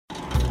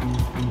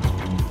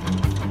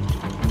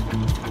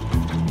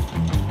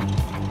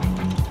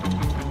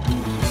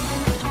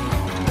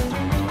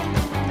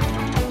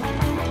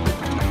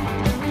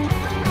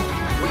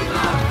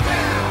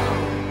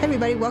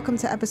everybody. Welcome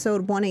to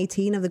episode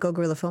 118 of the Go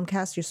Gorilla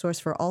Filmcast, your source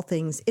for all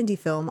things indie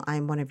film.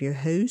 I'm one of your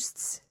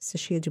hosts,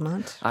 Sashia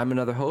Dumont. I'm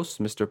another host,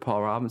 Mr.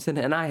 Paul Robinson,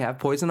 and I have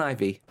Poison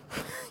Ivy.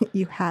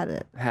 You had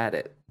it. Had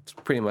it. It's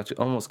pretty much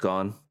almost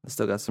gone. I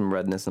still got some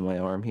redness in my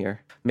arm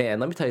here. Man,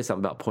 let me tell you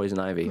something about Poison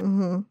Ivy.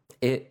 Mm-hmm.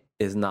 It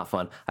is not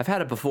fun. I've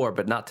had it before,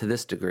 but not to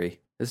this degree.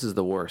 This is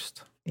the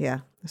worst. Yeah,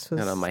 this was...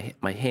 You know,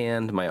 my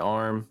hand, my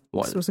arm,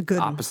 This was a good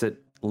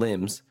opposite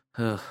limbs.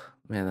 Ugh,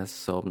 man, that's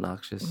so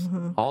obnoxious.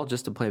 Mm-hmm. All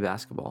just to play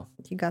basketball.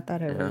 You got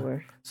that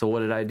everywhere. So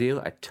what did I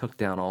do? I took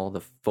down all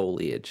the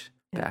foliage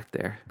back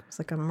there. It's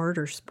like a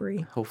murder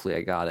spree. Hopefully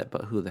I got it,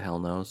 but who the hell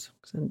knows?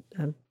 It's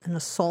an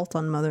assault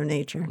on Mother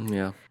Nature.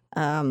 Yeah.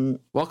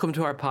 Welcome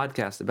to our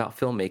podcast about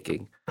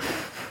filmmaking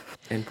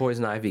and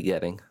Poison Ivy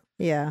getting.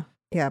 Yeah,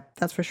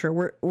 that's for sure.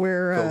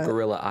 We're Go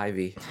Gorilla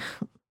Ivy.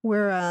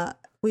 We're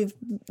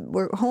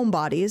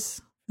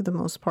homebodies for the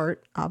most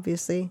part,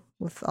 obviously,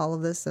 with all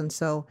of this, and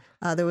so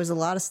there was a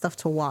lot of stuff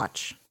to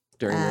watch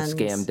During the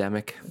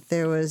scamdemic.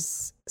 There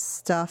was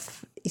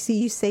stuff. You see,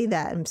 you say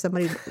that, and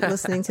somebody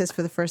listening to this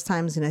for the first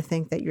time is going to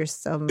think that you're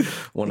some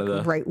One of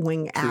the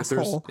right-wing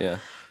asshole. Yeah.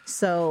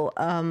 So,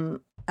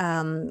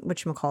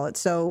 whatchamacallit.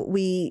 So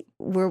we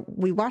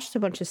watched a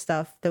bunch of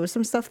stuff. There was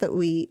some stuff that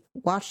we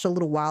watched a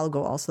little while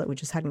ago also that we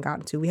just hadn't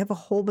gotten to. We have a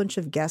whole bunch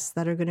of guests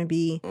that are going to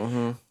be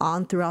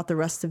on throughout the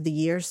rest of the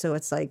year. So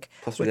it's like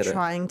we're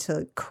trying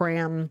to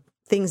cram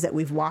things that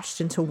we've watched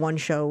into one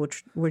show,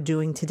 which we're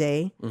doing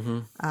today.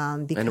 Because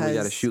and we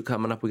got a shoot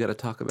coming up we got to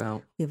talk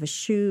about. We have a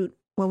shoot.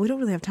 Well, we don't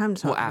really have time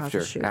to talk about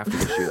the shoot. After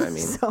the shoot, I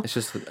mean. So, it's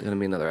just going to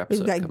be another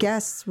episode. We've got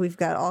guests. We've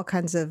got all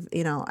kinds of,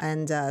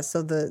 and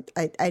so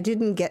I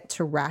didn't get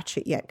to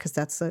Ratchet yet because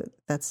that's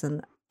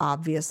an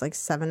obvious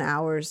 7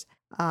 hours.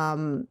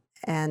 And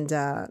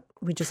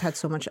we just had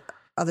so much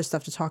other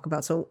stuff to talk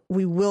about. So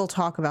we will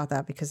talk about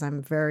that because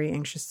I'm very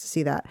anxious to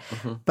see that.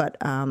 But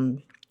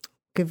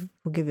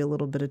we'll give you a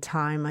little bit of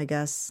time, I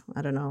guess.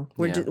 I don't know.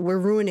 We're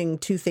ruining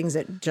two things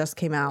that just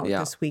came out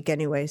this week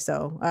anyway.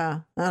 So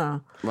I don't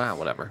know. Wow,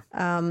 whatever.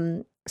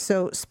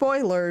 So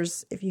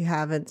spoilers, if you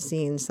haven't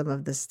seen some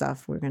of this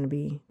stuff, we're going to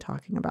be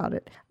talking about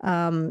it.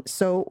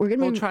 So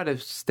we'll try to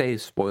stay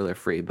spoiler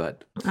free,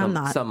 but some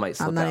might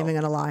slip out. I'm not even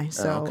going to lie.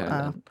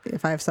 So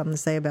if I have something to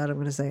say about it, I'm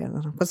going to say it.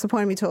 What's the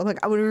point of me telling?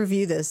 I want to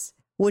review this.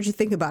 What'd you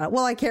think about it?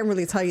 Well, I can't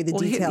really tell you the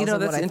details.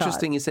 That's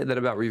interesting. You say that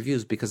about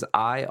reviews because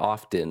I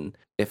often,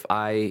 if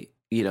I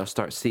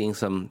start seeing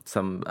some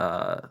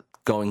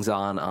goings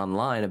on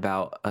online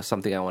about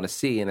something I want to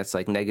see, and it's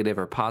like negative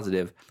or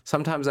positive,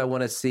 sometimes I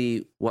want to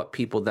see what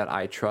people that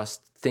I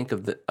trust think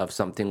of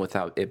something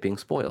without it being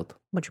spoiled.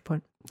 What's your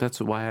point? That's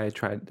why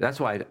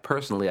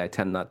personally I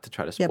tend not to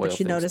try to spoil. Yeah, but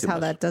you notice how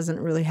that doesn't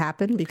really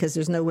happen because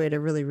there's no way to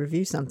really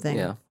review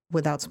something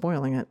without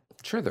spoiling it.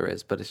 Sure there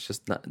is, but it's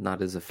just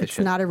not as efficient.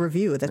 It's not a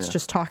review. That's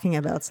just talking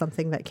about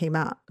something that came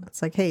out.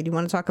 It's like, hey, do you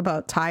want to talk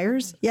about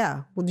tires?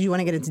 Yeah. Well, do you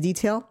want to get into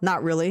detail?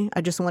 Not really.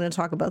 I just want to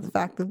talk about the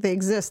fact that they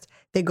exist.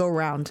 They go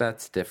around.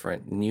 That's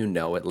different. You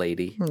know it,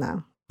 lady.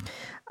 No.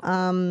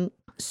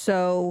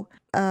 So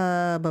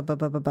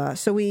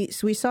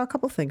we saw a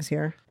couple things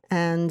here.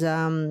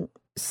 And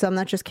some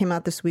that just came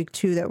out this week,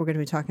 too, that we're going to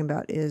be talking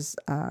about is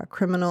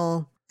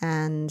Criminal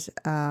and...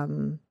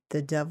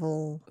 The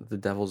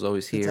Devil's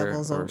Always Here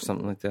or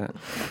something like that.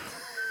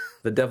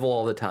 The Devil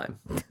All the Time.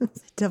 The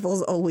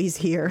Devil's Always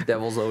Here.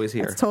 Devil's Always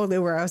Here. That's totally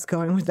where I was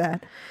going with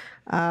that.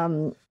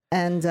 And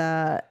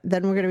then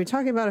we're going to be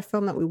talking about a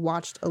film that we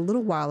watched a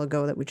little while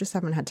ago that we just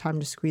haven't had time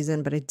to squeeze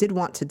in, but I did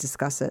want to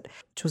discuss it,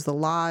 which was The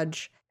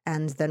Lodge.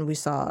 And then we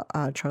saw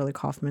Charlie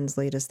Kaufman's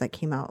latest that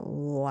came out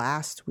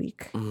last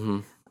week.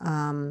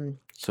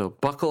 So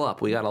buckle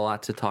up. We got a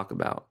lot to talk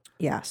about.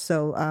 Yeah,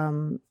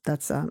 so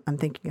that's I'm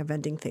thinking of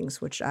ending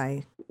things, which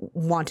I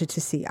wanted to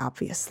see.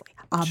 Obviously.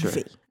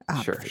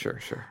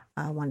 Sure.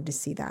 I wanted to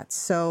see that.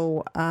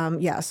 So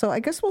so I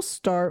guess we'll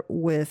start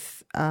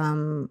with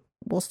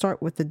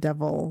the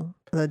devil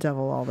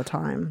all the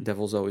time.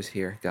 Devil's Always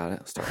Here. Got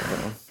it. Start with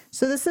that one.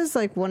 So this is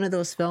like one of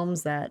those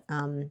films that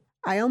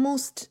I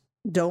almost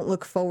don't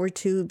look forward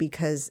to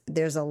because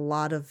there's a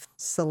lot of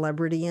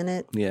celebrity in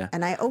it. Yeah.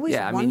 And I always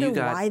wonder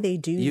why they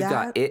do that. You've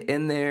got it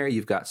in there.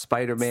 You've got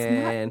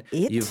Spider-Man.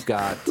 You've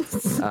got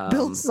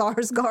Bill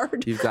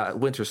Skarsgård. You've got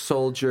Winter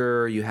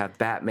Soldier. You have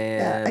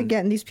Batman.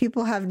 Again, these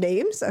people have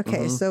names.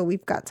 Okay, so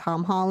we've got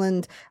Tom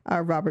Holland,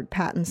 Robert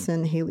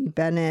Pattinson, Haley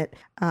Bennett,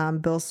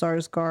 Bill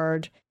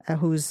Skarsgård,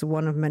 who's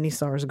one of many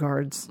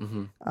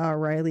Skarsgårds,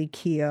 Riley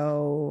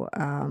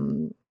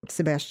Keough,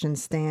 Sebastian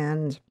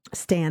Stan,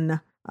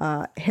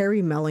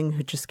 Harry Melling,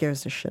 who just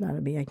scares the shit out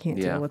of me. I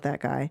can't deal with that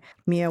guy.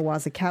 Mia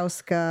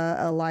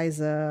Wasikowska,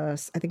 Eliza,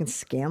 I think it's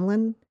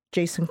Scanlon,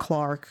 Jason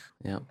Clarke.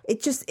 Yeah.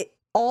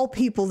 All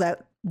people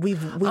that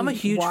we've I'm a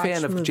huge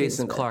fan of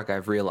Jason with. Clarke,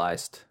 I've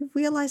realized. I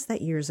realized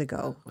that years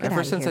ago.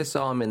 Ever since I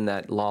saw him in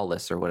that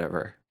Lawless or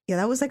whatever. Yeah,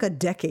 that was like a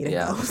decade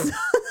ago.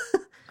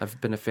 I've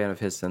been a fan of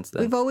his since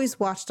then. We've always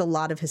watched a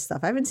lot of his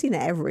stuff. I haven't seen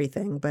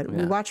everything, but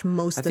we watch most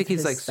of his stuff. I think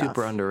he's like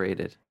super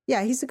underrated.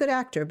 Yeah, he's a good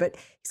actor, but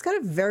he's got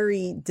a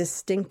very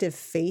distinctive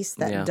face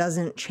that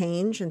doesn't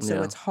change. And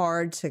so it's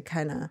hard to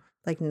kind of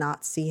like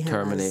not see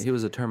him He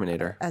was a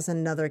Terminator. As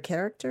another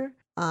character.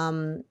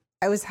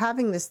 I was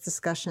having this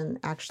discussion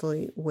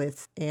actually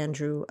with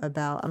Andrew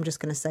about, I'm just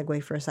going to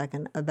segue for a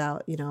second,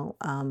 about,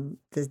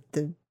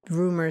 the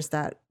rumors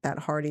that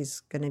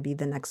Hardy's going to be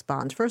the next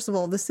Bond. First of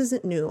all, this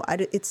isn't new.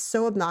 It's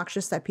so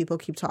obnoxious that people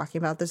keep talking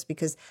about this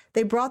because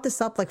they brought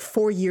this up like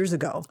 4 years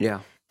ago. Yeah.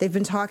 They've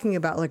been talking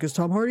about, like, is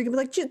Tom Hardy going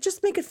to be like,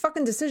 just make a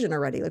fucking decision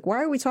already. Like,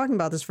 why are we talking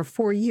about this for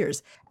 4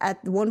 years?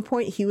 At one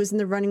point, he was in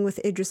the running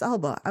with Idris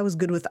Elba. I was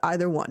good with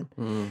either one.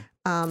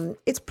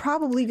 It's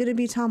probably going to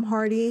be Tom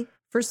Hardy.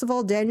 First of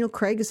all, Daniel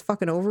Craig is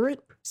fucking over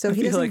it. So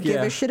he doesn't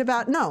give a shit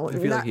about,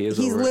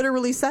 he's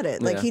literally said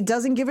it. Like, he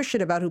doesn't give a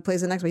shit about who plays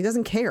the next one. He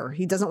doesn't care.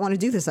 He doesn't want to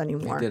do this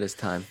anymore. He did his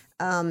time.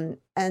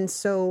 And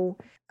so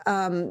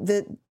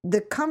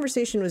the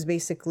conversation was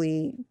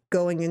basically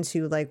going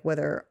into like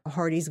whether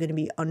Hardy's going to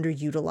be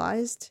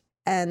underutilized.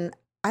 And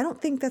I don't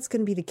think that's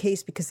going to be the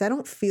case because I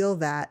don't feel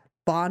that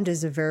Bond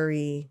is a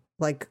very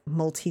like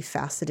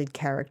multifaceted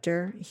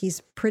character.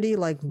 He's pretty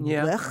like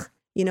blech.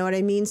 You know what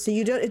I mean? So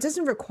it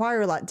doesn't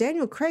require a lot.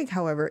 Daniel Craig,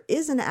 however,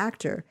 is an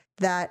actor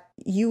that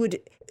you would,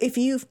 if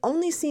you've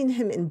only seen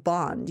him in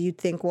Bond, you'd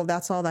think, well,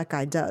 that's all that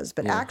guy does.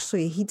 But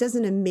actually, he does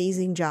an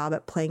amazing job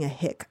at playing a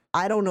hick.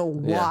 I don't know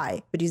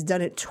why, but he's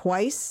done it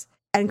twice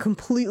and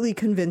completely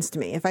convinced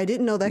me. If I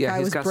didn't know that guy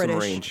was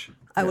British,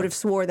 I would have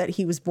swore that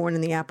he was born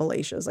in the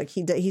Appalachians. Like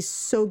he's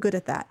so good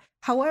at that.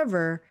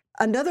 However,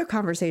 another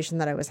conversation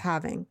that I was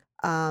having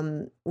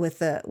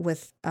with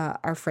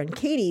our friend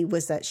Katie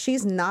was that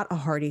she's not a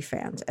Hardy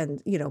fan and,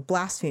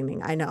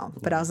 blaspheming, I know.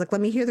 But I was like,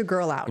 let me hear the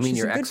girl out. You mean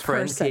she's your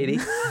ex-friend, Katie?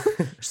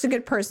 She's a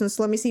good person.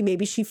 So let me see.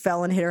 Maybe she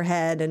fell and hit her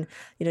head and,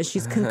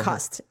 she's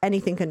concussed.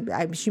 Anything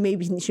she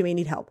may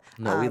need help.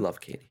 No, we love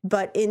Katie.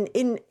 But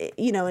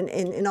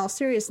in all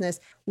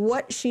seriousness,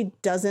 what she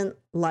doesn't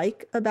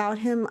like about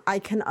him, I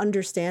can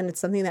understand.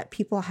 It's something that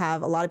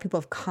a lot of people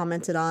have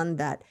commented on,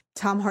 that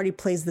Tom Hardy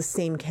plays the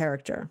same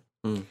character.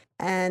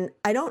 And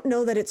I don't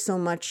know that it's so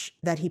much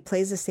that he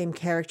plays the same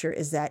character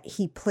is that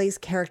he plays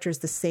characters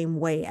the same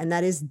way. And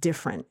that is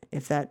different,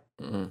 if that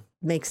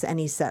makes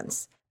any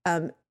sense.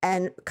 And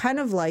kind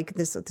of like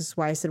this is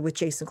why I said with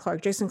Jason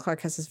Clarke. Jason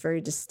Clarke has this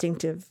very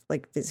distinctive,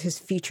 his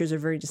features are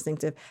very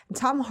distinctive. And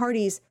Tom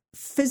Hardy's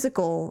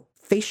facial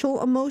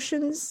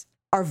emotions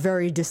are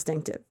very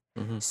distinctive.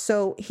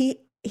 So he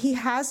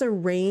has a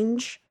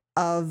range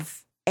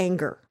of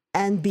anger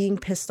and being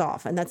pissed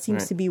off. And that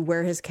seems to be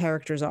where his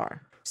characters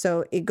are.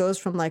 So it goes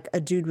from like a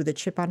dude with a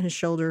chip on his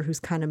shoulder who's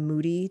kind of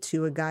moody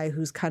to a guy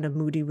who's kind of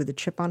moody with a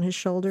chip on his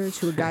shoulder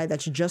to a guy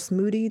that's just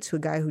moody to a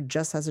guy who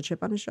just has a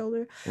chip on his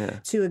shoulder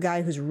to a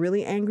guy who's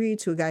really angry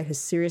to a guy who's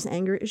serious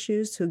anger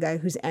issues to a guy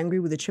who's angry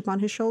with a chip on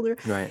his shoulder.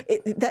 Right.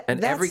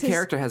 Every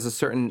character has a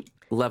certain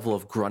level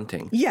of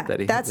grunting. Yeah,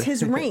 that's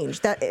his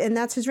range.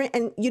 That's his range.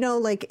 And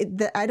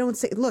I don't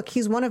say, look,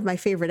 he's one of my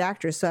favorite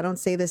actors, so I don't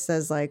say this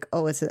as like,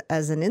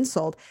 as an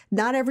insult.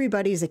 Not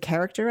everybody's a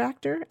character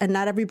actor, and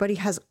not everybody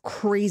has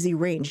crazy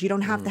range. You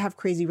don't have to have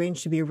crazy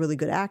range to be a really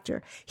good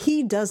actor.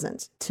 He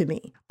doesn't, to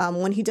me.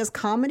 When he does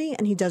comedy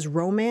and he does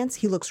romance,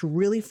 he looks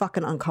really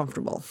fucking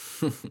uncomfortable.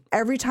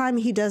 Every time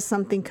he does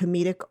something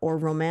comedic or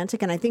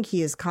romantic, and I think he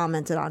has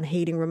commented on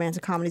hating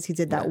romantic comedies. He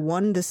did that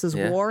one, This Is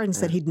War, and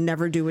said he'd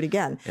never do it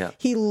again. Yeah.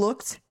 He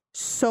looked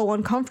so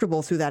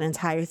uncomfortable through that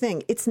entire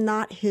thing. It's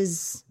not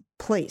his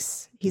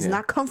place. He's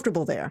not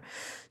comfortable there.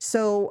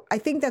 So I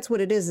think that's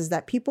what it is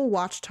that people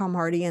watch Tom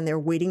Hardy and they're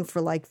waiting for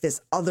like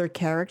this other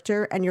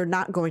character, and you're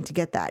not going to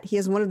get that. He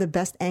has one of the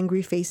best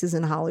angry faces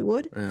in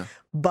Hollywood,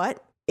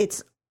 but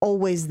it's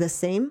always the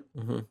same.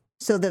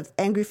 So the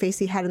angry face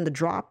he had in The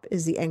Drop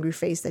is the angry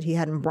face that he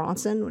had in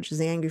Bronson, which is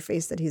the angry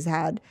face that he's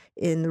had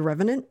in The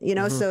Revenant,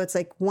 So it's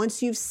like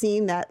once you've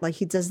seen that, like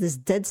he does this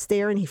dead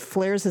stare and he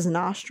flares his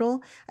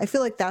nostril, I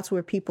feel like that's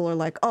where people are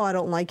like, oh, I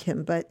don't like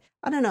him. But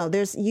I don't know.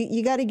 There's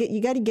you got to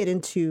get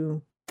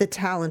into the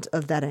talent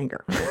of that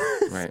anger.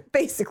 Right.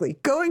 Basically,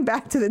 going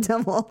back to the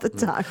devil all the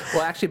time.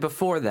 Well, actually,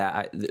 before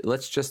that,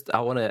 I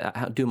want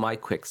to do my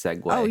quick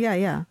segue. Oh,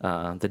 yeah.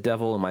 The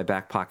devil in my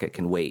back pocket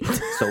can wait.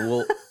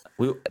 So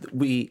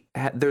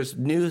there's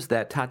news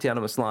that Tatiana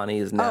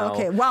Maslany is now. Oh,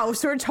 okay. Wow.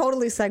 So we're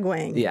totally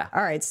segueing. Yeah.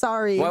 All right.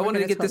 Sorry. Well, I wanted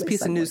to get this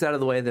piece of news out of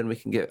the way, then we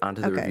can get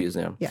onto the reviews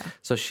now. Yeah.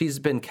 So she's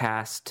been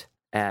cast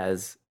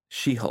as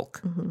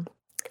She-Hulk.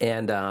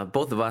 And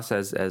both of us,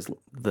 as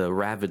the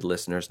Ravid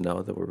listeners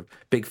know, that we're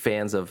big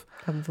fans of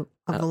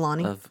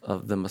Maslany.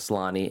 Of the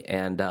Maslany.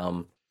 And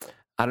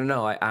I don't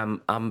know.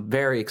 I'm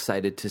very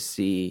excited to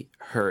see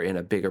her in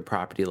a bigger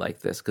property like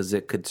this because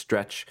it could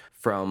stretch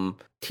from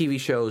TV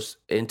shows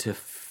into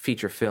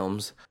feature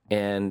films.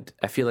 And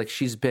I feel like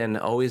she's been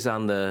always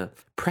on the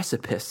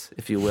precipice,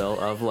 if you will,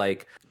 of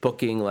like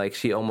booking, like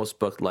she almost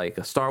booked like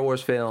a Star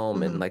Wars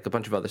film and like a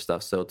bunch of other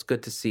stuff. So it's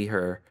good to see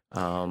her.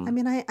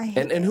 I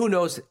hate and who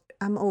knows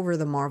I'm over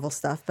the Marvel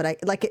stuff, but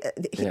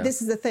Yeah.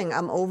 this is the thing.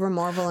 I'm over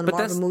Marvel and But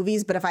Marvel that's-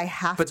 movies, but if I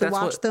have but to that's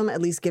watch what- them,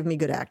 at least give me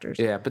good actors.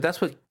 Yeah, but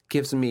that's what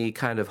gives me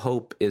kind of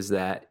hope is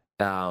that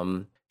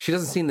she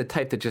doesn't seem the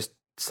type to just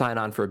sign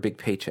on for a big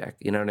paycheck.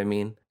 You know what I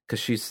mean?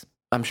 Because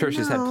I'm sure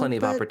she's had No, plenty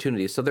of but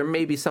opportunities. So there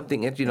may be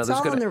something, It's there's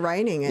all going in to the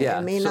writing.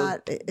 It may so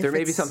not. If there may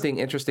be it's- something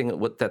interesting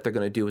that they're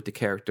going to do with the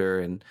character,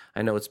 and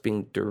I know it's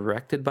being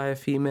directed by a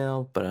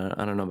female, but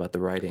I don't know about the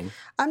writing.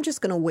 I'm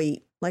just gonna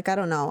wait. Like, I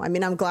don't know. I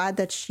mean, I'm glad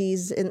that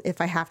she's in. If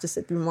I have to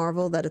sit through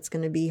Marvel, that it's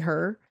gonna be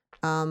her.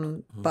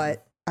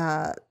 But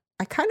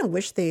I kind of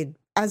wish they'd.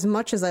 As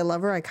much as I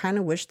love her, I kind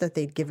of wish that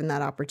they'd given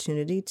that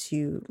opportunity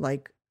to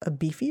like a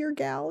beefier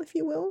gal, if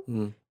you will.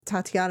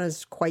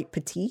 Tatiana's quite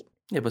petite,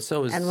 Yeah, but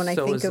so is and when I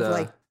so think is, of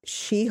like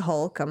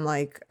She-Hulk, I'm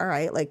like, all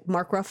right, like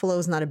Mark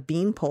Ruffalo's not a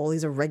beanpole;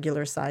 he's a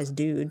regular sized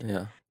dude.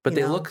 yeah, but you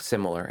they know. look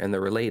similar and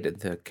they're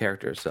related to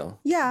characters, so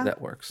Yeah,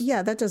 that works.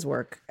 Yeah, that does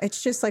work.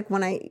 It's just like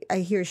when I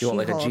hear You She-Hulk,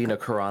 want like a Gina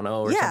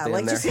Carano or yeah, something like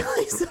in there? just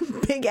like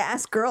some big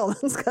ass girl.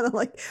 That's kind of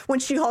like when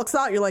she hulks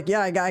out, you're like,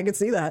 yeah, I could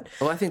see that.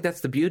 Well, I think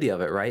that's the beauty of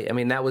it, right? I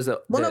mean, that was No,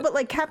 but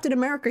like Captain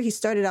America, he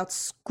started out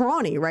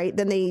scrawny, right?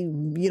 Then they,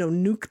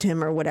 nuked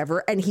him or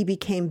whatever, and he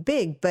became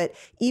big. But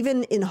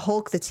even in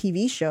Hulk, the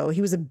TV show,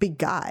 he was a big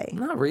guy.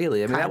 not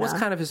really. I mean, that was Kinda.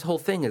 kind of his whole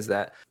thing. Is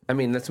that? I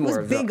mean, that's more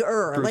of the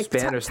bigger. Bruce Like,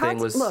 Banner's thing.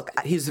 Was look,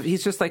 he's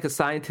just like a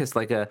scientist,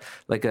 like a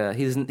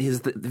he's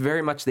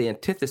very much the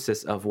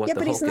antithesis of what Yeah,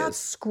 the but Hulk he's not is.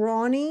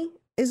 scrawny,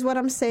 is what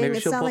I'm saying. Maybe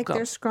It's she'll not like bulk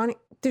they're up. scrawny.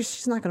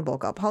 She's not going to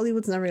bulk up.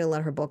 Hollywood's never going to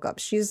let her bulk up.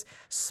 She's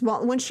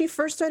small. When she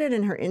first started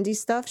in her indie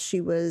stuff, she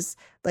was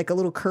like a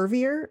little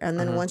curvier. And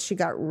then once she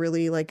got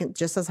really like,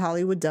 just as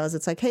Hollywood does,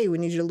 it's like, hey, we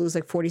need you to lose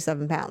like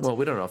 47 pounds. Well,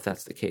 we don't know if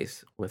that's the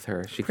case with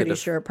her. She could Pretty have.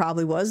 sure it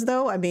probably was,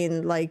 though. I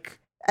mean, like,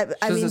 She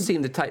doesn't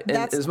seem the type. And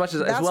that's- as much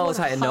as that's well what as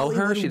I know her,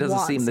 Hollywood she doesn't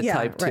seem wants. the Yeah,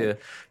 type right.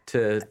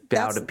 to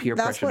bow to peer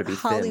pressure to be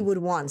That's what Hollywood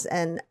thin. wants,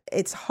 and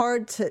it's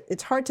hard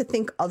to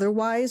think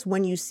otherwise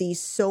when you see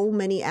so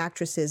many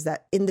actresses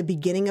that in the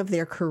beginning of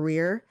their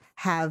career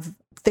have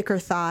thicker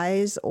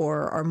thighs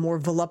or are more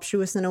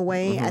voluptuous in a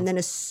way, Mm-hmm. and then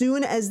as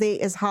soon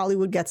as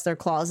Hollywood gets their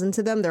claws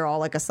into them, they're all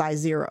like a size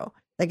 0.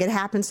 Like, it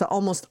happens to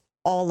almost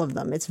all of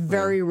them. It's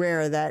very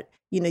rare that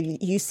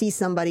you see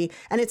somebody,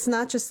 and it's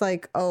not just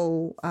like,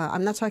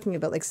 I'm not talking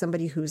about like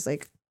somebody who's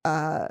like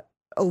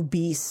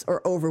obese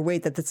or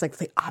overweight that's like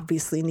they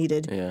obviously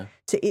needed Yeah.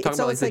 to eat. Talking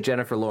So about like it's the like,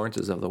 Jennifer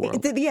Lawrences of the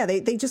world.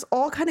 they just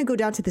all kind of go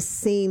down to the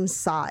same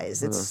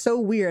size. It's so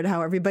weird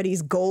how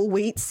everybody's goal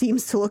weight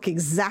seems to look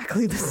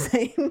exactly the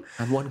same.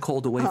 I'm one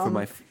cold away from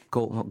my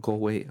goal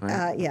weight.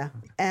 Right? Yeah.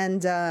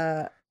 And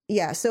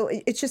so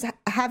it's just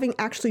having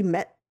actually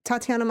met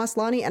Tatiana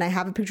Maslany, and I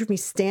have a picture of me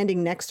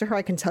standing next to her.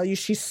 I can tell you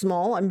she's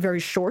small. I'm very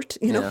short,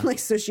 Yeah. like,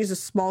 so she's a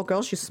small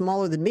girl. She's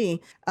smaller than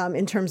me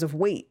in terms of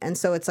weight. And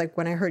so it's like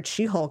when I heard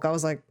She-Hulk, I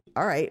was like,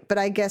 all right. But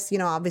I guess,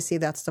 obviously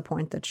that's the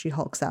point that she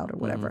hulks out or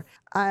whatever.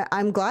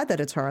 I'm glad that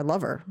it's her. I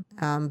love her.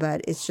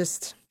 But it's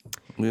just,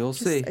 We'll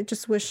see. I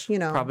just wish,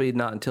 Probably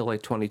not until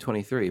like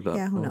 2023, but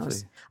yeah, who we'll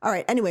knows? see. All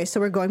right. Anyway,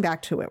 so we're going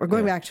back to it.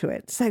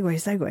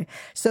 Segue.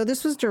 So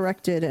this was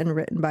directed and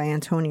written by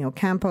Antonio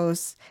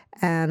Campos,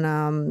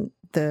 and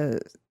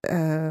the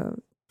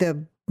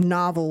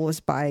novel was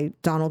by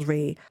Donald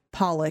Ray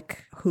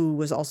Pollock, who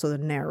was also the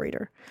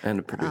narrator And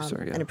a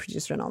producer, yeah. and a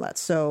producer and all that.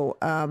 So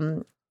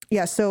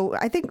so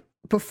I think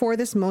before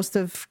this, most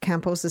of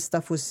Campos's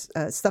stuff was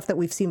stuff that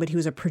we've seen, but he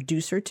was a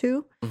producer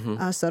too.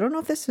 So I don't know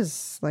if this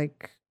is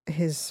like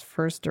his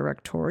first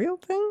directorial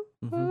thing.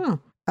 I don't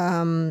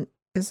know.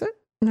 Is it?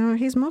 No,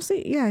 he's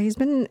mostly, he's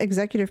been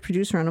executive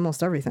producer on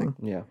almost everything.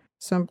 Yeah.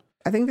 So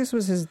I think this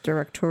was his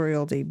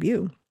directorial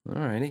debut. All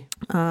righty.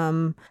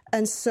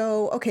 And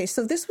so, okay,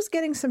 so this was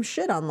getting some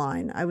shit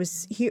online. I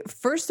was here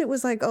first. It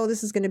was like, oh,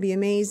 this is going to be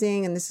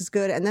amazing and this is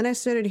good. And then I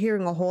started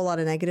hearing a whole lot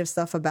of negative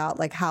stuff about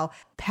like how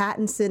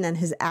Pattinson and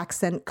his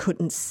accent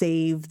couldn't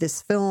save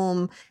this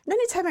film. And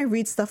anytime I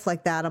read stuff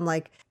like that, I'm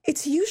like,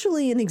 it's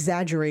usually an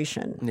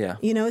exaggeration. Yeah.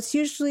 It's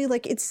usually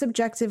like it's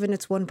subjective and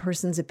it's one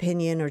person's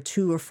opinion or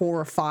 2 or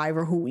 4 or 5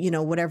 or who,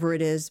 whatever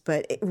it is.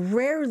 But it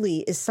rarely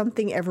is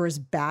something ever as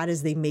bad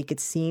as they make it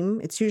seem.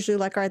 It's usually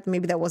like, all right,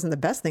 maybe that wasn't the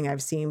best thing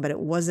I've seen, but it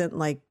wasn't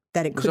like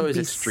that it couldn't always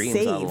be extremes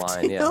saved.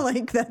 online, yeah.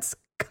 Like that's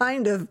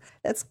kind of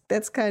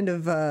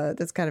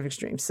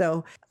extreme.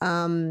 So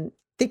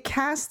the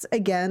cast,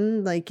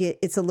 again, like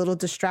it's a little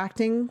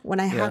distracting when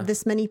I have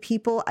this many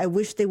people. I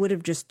wish they would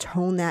have just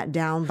toned that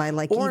down by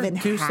like Or even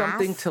do half.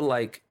 something to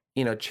like,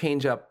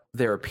 change up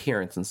their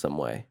appearance in some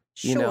way.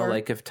 Sure.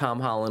 Like if Tom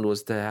Holland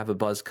was to have a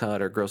buzz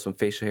cut or grow some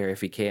facial hair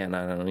if he can.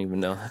 I don't even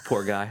know.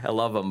 Poor guy. I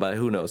love him, but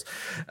who knows?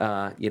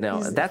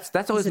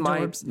 That's always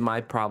adorbs.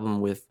 my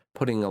problem with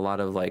putting a lot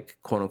of like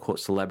quote unquote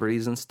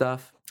celebrities and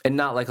stuff. And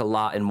not like a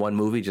lot in one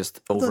movie, just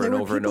over So there and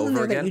were over and people in over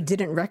there that again. you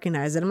didn't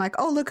recognize, and I'm like,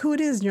 oh, look who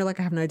it is, and you're like,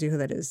 I have no idea who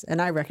that is, and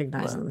I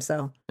recognize them.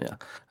 So Yeah.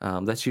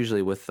 That's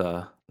usually with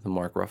the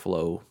Mark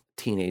Ruffalo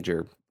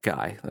teenager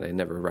guy that I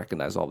never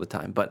recognize all the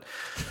time. But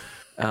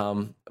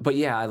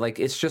yeah, like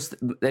it's just,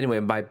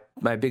 anyway,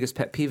 my biggest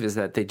pet peeve is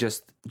that they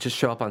just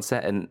show up on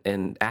set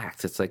and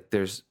act. It's like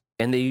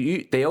and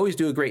they always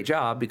do a great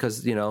job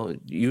because,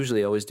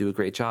 usually always do a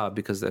great job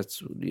because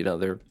that's,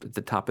 they're at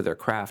the top of their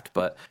craft.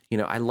 But,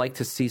 I like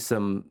to see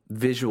some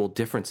visual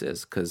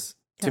differences because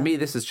to me,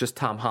 this is just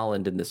Tom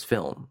Holland in this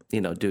film,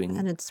 doing.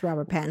 And it's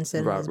Robert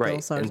Pattinson.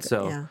 Right. And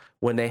so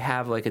when they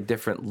have like a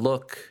different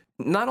look,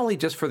 not only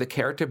just for the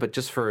character, but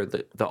just for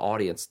the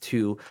audience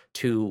to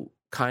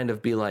kind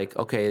of be like,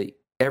 okay,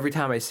 every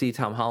time I see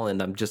Tom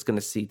Holland, I'm just going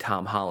to see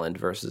Tom Holland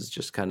versus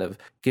just kind of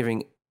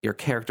giving your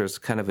characters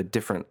kind of a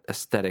different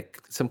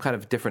aesthetic, some kind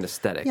of different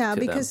aesthetic. Yeah, to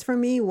because them. for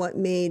me, what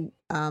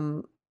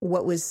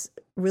was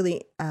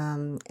really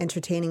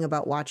entertaining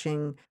about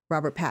watching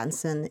Robert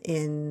Pattinson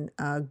in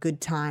Good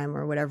Time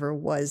or whatever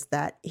was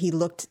that he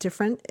looked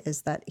different.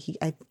 Is that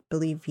I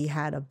believe he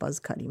had a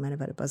buzz cut. He might have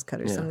had a buzz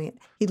cut or something.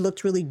 He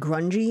looked really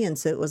grungy, and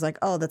so it was like,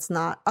 oh, that's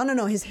not. Oh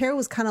no, his hair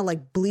was kind of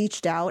like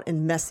bleached out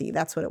and messy.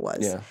 That's what it was.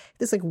 Yeah.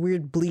 This like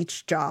weird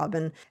bleach job,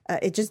 and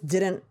it just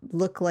didn't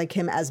look like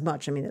him as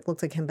much. I mean, it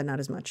looked like him, but not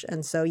as much.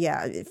 And so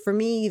yeah, for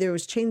me, there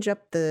was change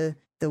up the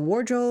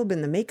wardrobe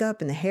and the makeup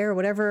and the hair, or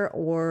whatever,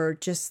 or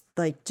just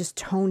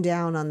tone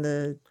down on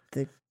the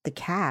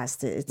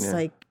cast. It's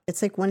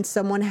like when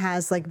someone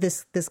has like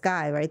this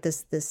guy, right?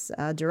 This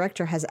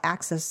director has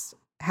access,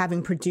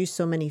 having produced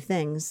so many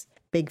things,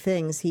 big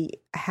things. He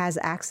has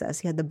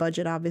access. He had the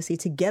budget, obviously,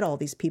 to get all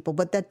these people,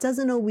 but that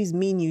doesn't always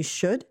mean you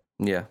should.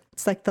 Yeah,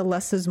 it's like the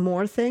less is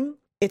more thing.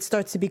 It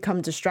starts to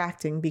become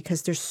distracting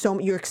because there's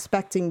you're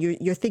expecting,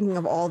 you're thinking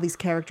of all these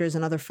characters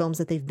and other films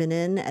that they've been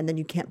in, and then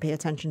you can't pay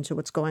attention to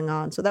what's going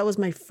on. So that was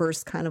my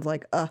first kind of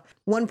like,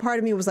 one part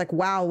of me was like,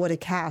 wow, what a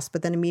cast.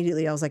 But then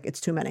immediately I was like,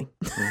 it's too many.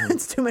 Mm-hmm.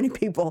 It's too many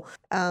people.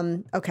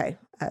 Okay.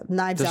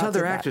 Knives Out. There's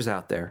other actors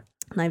out there.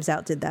 Knives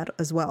Out did that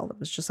as well. It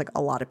was just like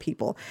a lot of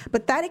people.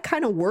 But that it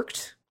kind of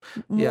worked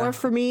more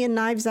for me in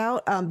Knives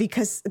Out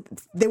because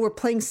they were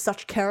playing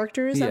such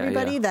characters,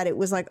 everybody, that it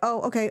was like,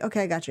 oh, okay,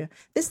 I got you.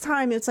 This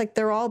time it's like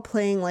they're all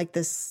playing like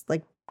this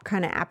like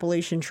kind of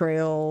Appalachian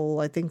Trail.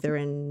 I think they're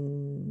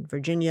in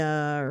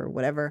Virginia or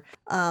whatever.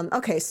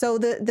 Okay, so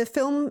the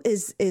film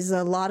is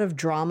a lot of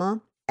drama,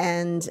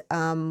 and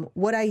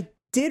what I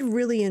did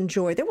really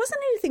enjoy, there wasn't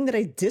anything that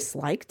I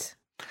disliked.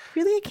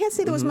 Really, I can't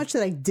say there was much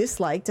that I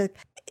disliked.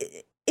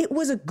 It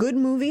was a good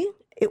movie.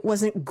 It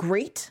wasn't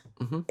great.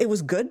 Mm-hmm. It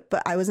was good,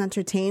 but I was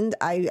entertained.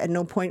 I at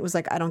no point was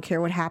like, I don't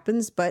care what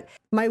happens. But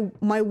my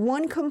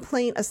one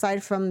complaint,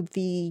 aside from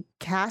the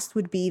cast,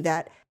 would be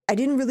that I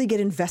didn't really get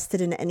invested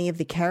in any of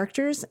the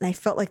characters. And I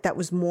felt like that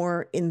was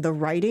more in the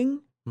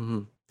writing.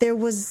 Mm-hmm. There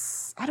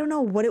was, I don't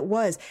know what it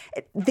was.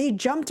 They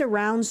jumped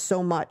around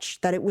so much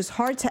that it was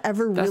hard to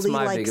ever really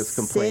like biggest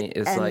complaint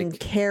sit is and like,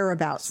 care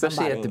about especially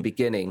somebody. At the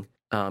beginning.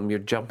 You're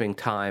jumping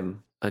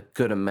time a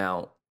good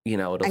amount.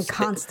 And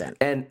constant.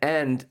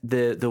 And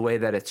the way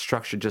that it's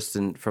structured just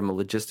from a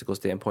logistical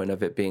standpoint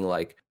of it being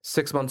like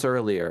 6 months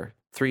earlier,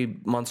 3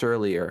 months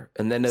earlier,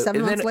 and then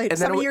 7 months later,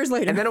 7 years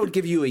later. And then it would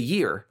give you a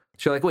year.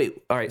 So you're like,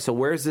 wait, all right, so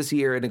where's this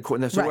year? And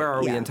so where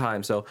are we in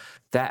time? So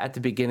that at the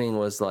beginning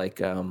was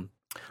like, I don't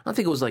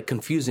think it was like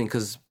confusing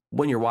because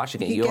when you're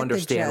watching it, you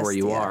understand where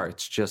you are.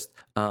 It's just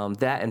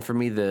that, and for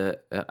me, the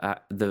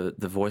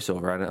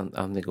voiceover, I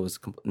don't think it was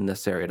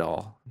necessary at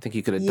all. I think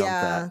you could have dumped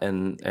that,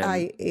 and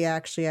I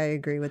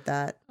agree with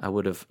that. I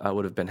would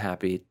have been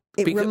happy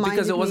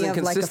because it wasn't me of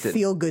consistent. Like a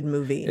feel good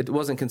movie. It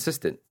wasn't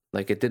consistent.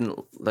 Like it didn't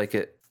like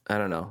it. I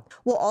don't know.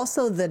 Well,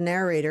 also the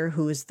narrator,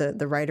 who is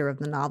the writer of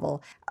the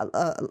novel,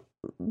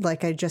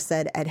 like I just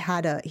said,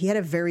 he had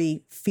a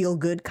very feel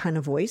good kind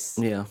of voice.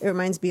 Yeah, it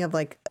reminds me of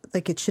like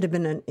it should have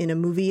been in a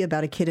movie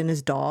about a kid and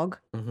his dog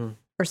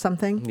or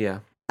something. Yeah.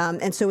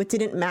 And so it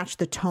didn't match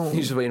the tone.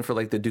 He's just waiting for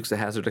like the Dukes of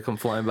Hazzard to come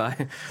flying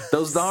by.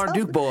 Those darn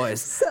Duke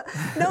boys.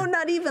 No,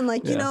 not even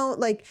like,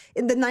 like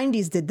in the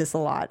 90s did this a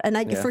lot.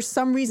 And for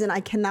some reason,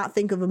 I cannot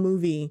think of a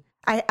movie.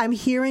 I'm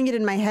hearing it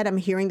in my head. I'm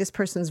hearing this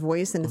person's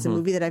voice, and it's a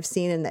movie that I've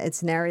seen, and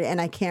it's narrated, and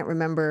I can't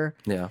remember.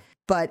 Yeah.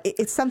 But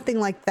it's something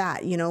like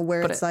that,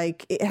 where it's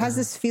like it has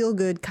this feel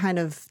good kind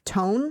of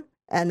tone.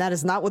 And that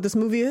is not what this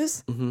movie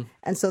is. Mm-hmm.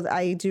 And so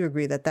I do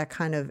agree that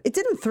kind of, it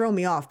didn't throw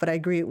me off, but I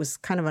agree it was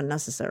kind of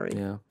unnecessary.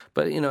 Yeah.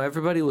 But,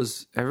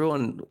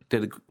 everyone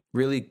did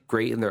really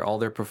great, and all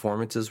their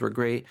performances were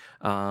great.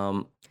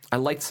 I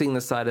liked seeing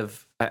the side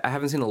of, I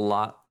haven't seen a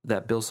lot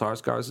that Bill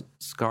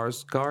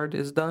Skarsgård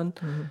has done,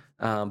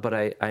 but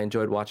I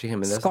enjoyed watching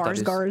him in this.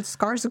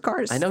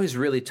 Skarsgård. I know he's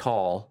really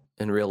tall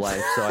in real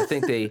life, so I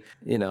think they,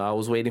 I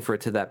was waiting for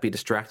it to be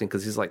distracting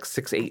because he's like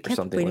 6'8" or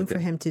something. Waiting for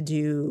him to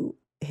do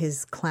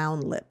his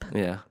clown lip.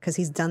 Yeah. Because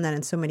he's done that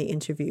in so many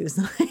interviews.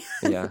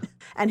 Yeah.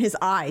 And his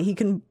eye, he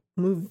can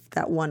move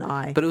that one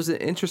eye. But it was an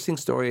interesting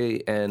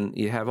story, and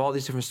you have all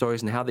these different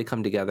stories and how they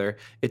come together.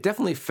 It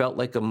definitely felt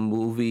like a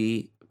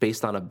movie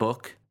based on a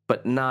book,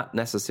 but not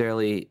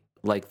necessarily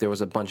like there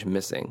was a bunch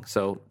missing.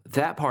 So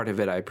that part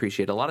of it I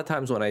appreciate. A lot of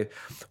times when I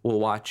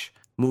will watch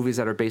movies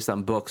that are based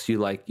on books,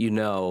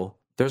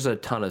 there's a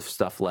ton of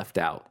stuff left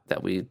out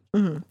that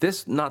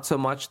this not so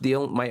much.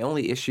 My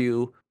only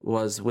issue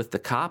was with the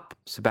cop,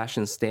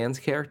 Sebastian Stan's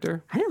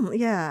character.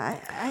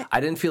 I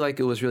didn't feel like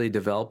it was really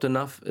developed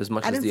enough as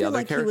much as the other characters. I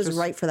didn't feel like he was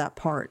right for that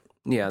part.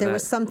 Yeah, there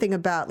was something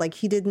about like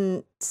he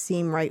didn't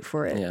seem right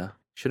for it. Yeah,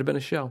 should have been a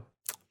show.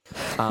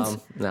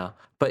 No,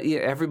 but yeah,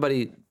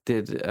 everybody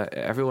did.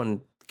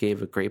 Everyone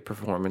gave a great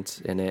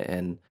performance in it,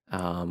 and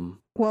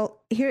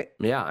Well, here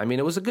yeah, I mean,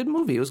 it was a good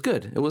movie. It was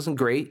good. It wasn't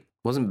great. It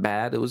wasn't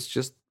bad. It was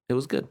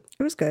good.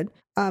 it was good.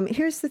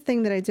 Here's the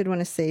thing that I did want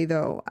to say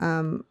though.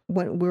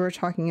 When we were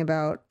talking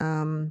about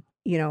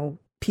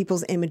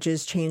people's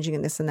images changing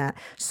and this and that.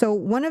 So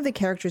one of the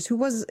characters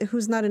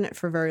who's not in it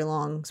for very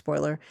long,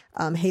 spoiler,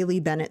 Haley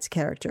Bennett's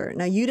character.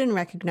 Now you didn't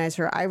recognize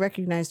her. I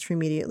recognized her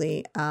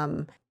immediately.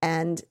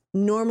 And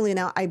normally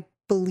now I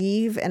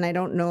believe, and I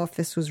don't know if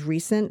this was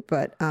recent,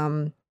 but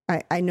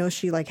I know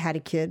she like had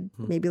a kid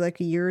maybe like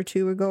a year or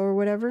two ago or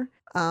whatever.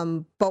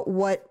 But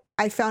what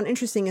I found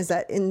interesting is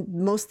that in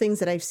most things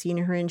that I've seen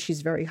her in,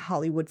 she's very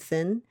Hollywood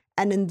thin.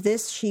 And in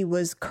this, she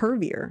was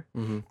curvier.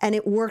 And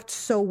it worked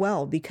so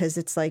well because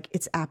it's like,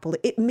 it's Apple.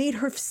 It made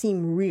her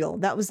seem real.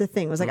 That was the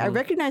thing. It was like, I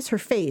recognized her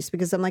face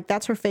because I'm like,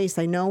 that's her face.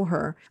 I know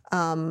her.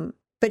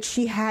 But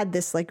she had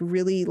this like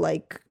really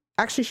like,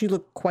 actually, she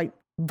looked quite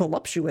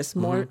voluptuous,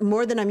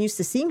 more than I'm used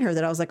to seeing her,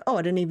 that I was like, oh,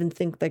 I didn't even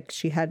think like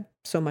she had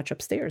so much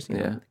upstairs. You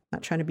know?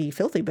 Not trying to be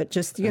filthy, but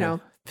just, you know,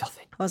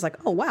 filthy. I was like,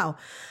 oh, wow.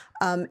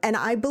 And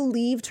I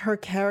believed her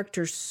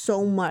character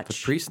so much.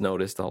 The priest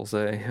noticed, I'll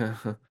say.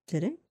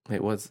 Did he?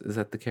 Wait, is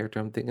that the character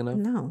I'm thinking of?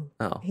 No.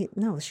 Oh.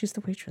 No, she's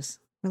the waitress.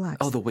 Relax.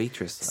 Oh, the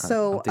waitress.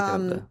 So,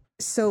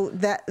 so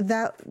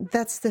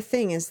that's the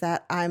thing is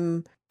that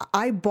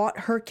I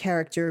bought her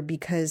character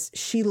because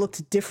she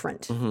looked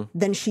different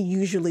than she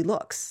usually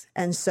looks.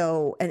 And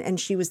so, and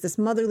she was this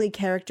motherly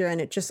character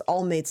and it just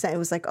all made sense. It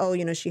was like, oh,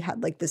 you know, she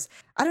had like this,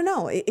 I don't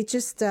know. It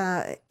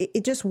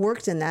just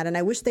worked in that. And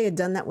I wish they had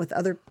done that with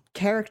other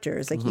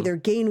characters, like either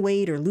gain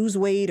weight or lose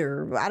weight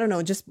or I don't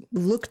know, just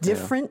look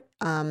different.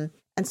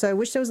 And so I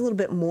wish there was a little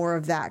bit more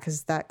of that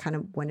because that kind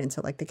of went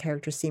into like the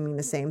characters seeming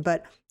the same.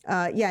 But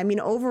yeah, I mean,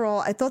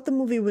 overall, I thought the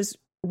movie was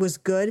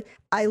good.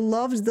 I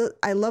love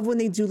when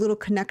they do little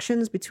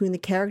connections between the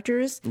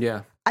characters.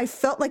 Yeah. I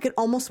felt like it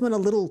almost went a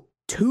little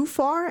too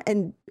far,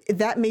 and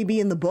that may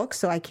be in the book,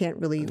 so I can't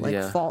really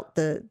fault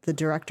the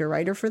director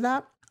writer for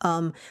that.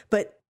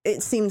 But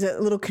it seemed a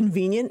little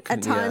convenient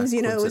at times.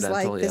 You know, it was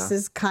like this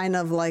is kind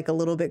of like a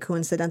little bit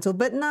coincidental,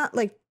 but not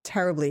like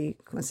terribly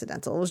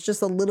coincidental. It was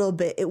just a little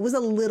bit. It was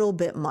a little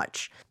bit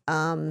much.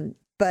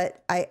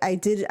 But I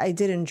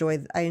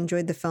enjoyed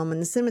the film,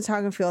 and the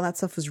cinematography, all that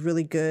stuff was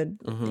really good.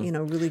 You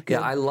know, really good.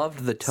 Yeah, I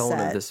loved the tone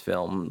of this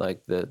film.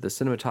 Like the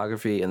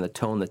cinematography and the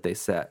tone that they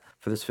set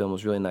for this film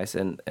was really nice,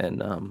 and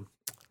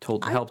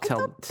helped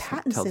tell.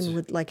 Pattinson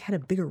would like had a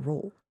bigger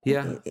role.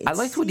 Yeah, I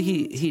liked what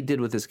he did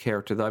with his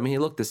character, though. I mean, he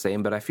looked the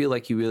same, but I feel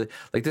like he really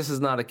like this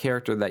is not a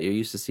character that you're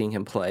used to seeing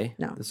him play.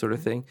 No, this sort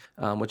of thing,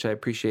 which I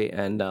appreciate.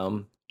 And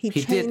he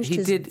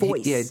did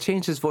voice. He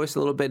changed his voice a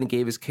little bit and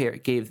gave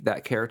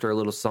that character a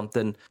little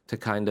something to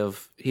kind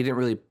of. He didn't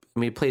really. I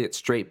mean, he played it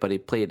straight, but he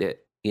played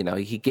it. You know,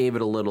 he gave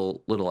it a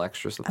little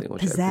extra something.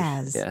 Which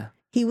pizzazz. Yeah,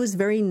 he was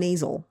very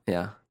nasal.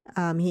 Yeah.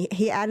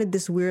 He added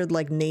this weird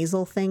like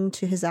nasal thing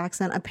to his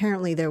accent.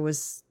 Apparently there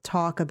was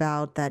talk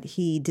about that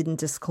he didn't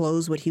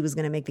disclose what he was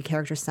going to make the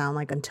character sound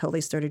like until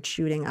they started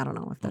shooting. I don't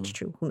know if that's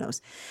true. Who knows?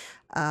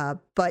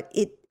 But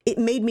it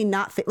made me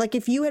not think like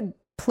if you had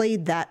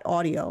played that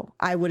audio,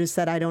 I would have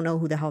said, I don't know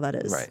who the hell that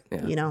is. Right.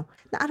 Yeah. You know,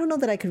 I don't know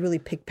that I could really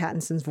pick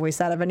Pattinson's voice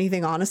out of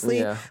anything,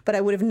 honestly, but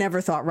I would have never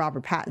thought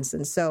Robert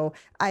Pattinson. So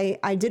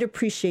I did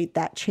appreciate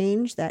that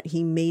change, that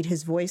he made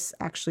his voice,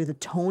 actually the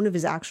tone of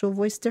his actual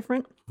voice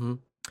different.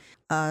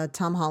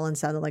 Tom Holland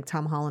sounded like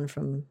Tom Holland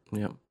from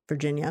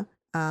Virginia.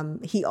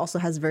 He also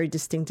has a very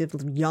distinctive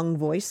young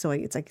voice, so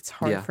it's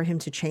hard for him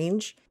to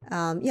change.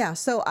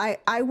 So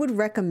I would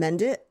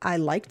recommend it. I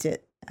liked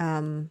it,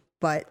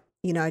 but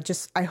you know,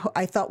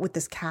 I thought with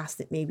this cast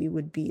it maybe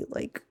would be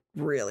like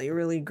really,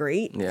 really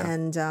great,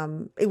 and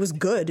it was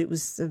good. It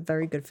was a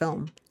very good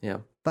film. Yeah.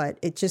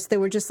 But there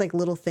were just like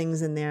little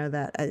things in there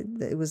that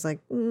it was like,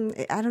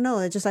 I don't know.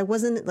 I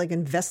wasn't like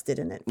invested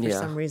in it for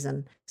some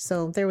reason.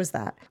 So there was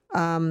that.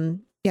 So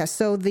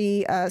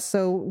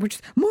we're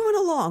just moving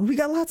along. We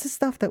got lots of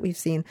stuff that we've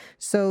seen.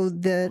 So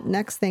the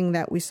next thing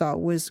that we saw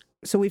was,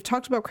 so we've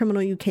talked about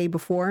Criminal UK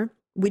before.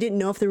 We didn't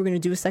know if they were going to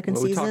do a second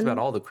season. We talked about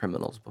all the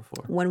criminals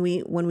before. When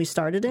we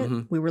started it,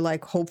 we were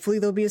like, hopefully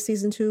there'll be a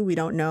season 2. We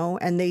don't know.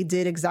 And they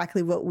did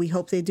exactly what we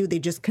hoped they'd do. They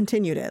just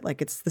continued it.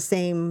 Like it's the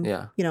same,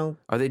 you know.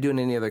 Are they doing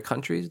any other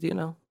countries? Do you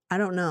know? I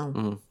don't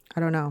know. I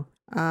don't know.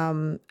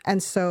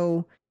 And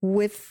so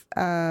with,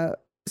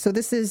 so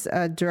this is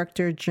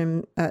director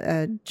Jim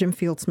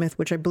Field Smith,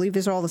 which I believe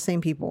these are all the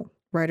same people.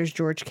 Writers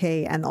George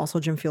Kay and also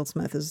Jim Field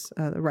Smith is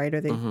the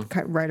writer. They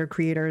writer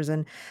creators.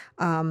 And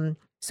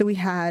so we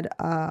had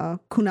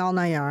Kunal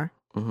Nayyar,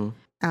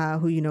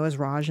 who you know as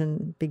Raj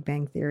in Big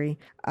Bang Theory,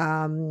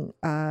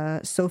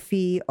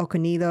 Sophie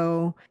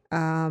Okonedo,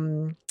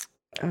 Jon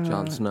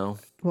Snow.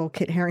 Well,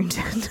 Kit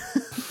Harington.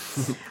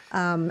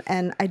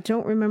 And I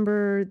don't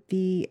remember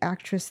the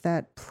actress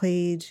that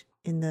played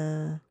in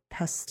the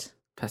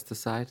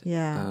Pesticide?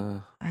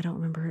 Yeah. I don't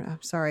remember her.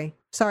 I'm sorry.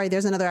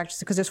 There's another actress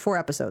because there's 4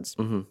 episodes.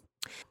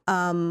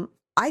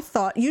 I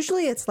thought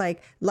usually it's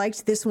like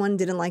liked this one,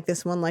 didn't like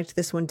this one, liked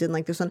this one, didn't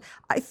like this one.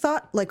 I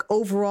thought like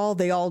overall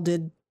they all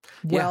did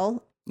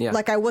well. Yeah.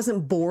 Like I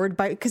wasn't bored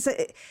by because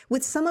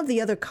with some of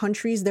the other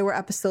countries there were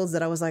episodes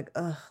that I was like,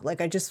 ugh, like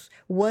I just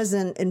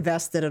wasn't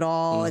invested at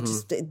all.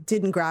 It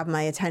didn't grab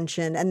my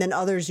attention. And then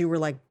others you were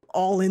like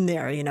all in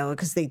there, you know,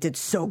 because they did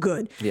so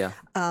good. Yeah.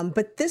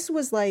 But this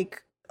was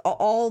like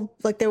all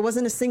like there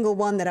wasn't a single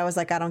one that I was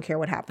like, I don't care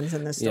what happens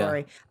in this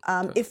story.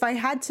 If I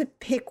had to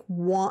pick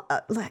one,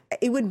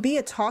 it would be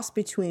a toss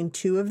between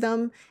two of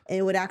them. And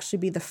it would actually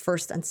be the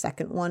first and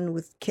second one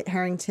with Kit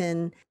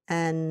Harington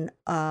and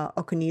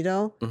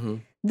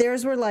Okonedo.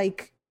 Theirs were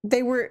like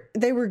they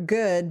were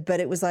good, but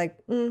it was like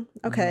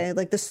okay,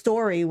 like the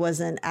story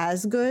wasn't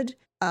as good.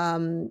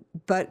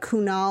 But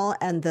Kunal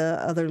and the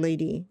other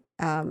lady,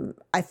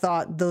 I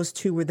thought those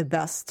two were the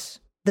best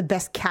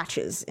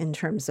catches in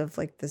terms of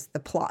like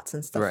the plots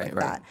and stuff like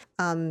that.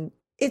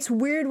 It's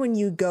weird when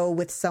you go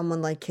with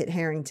someone like Kit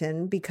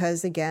Harington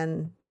because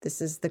again, this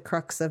is the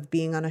crux of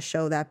being on a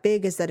show that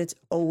big is that it's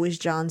always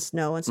Jon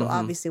Snow. And so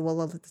obviously, well,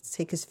 let's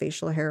take his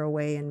facial hair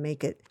away and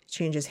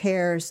change his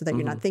hair so that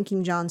you're not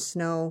thinking Jon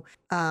Snow.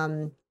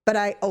 But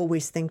I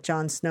always think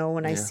Jon Snow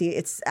when I see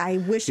it. I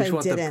wish I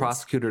didn't. You want the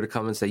prosecutor to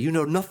come and say, you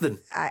know nothing.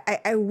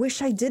 I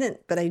wish I didn't,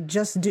 but I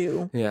just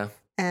do. Yeah.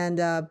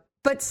 And,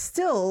 but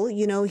still,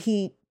 you know,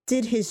 he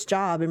did his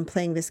job in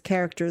playing this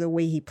character the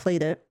way he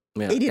played it.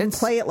 Yeah. He didn't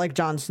play it like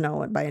Jon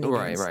Snow by any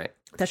means. Right.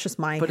 That's just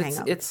my hang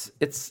up. It's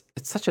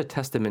such a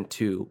testament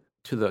to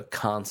the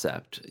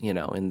concept, you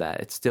know, in that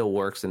it still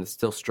works and it's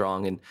still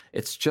strong. And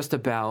it's just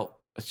about,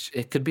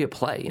 it could be a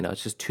play, you know,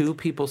 it's just two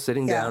people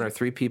sitting down or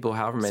three people,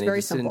 however many,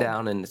 just sitting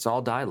down and it's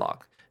all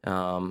dialogue.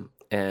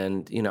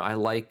 And, you know, I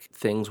like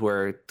things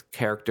where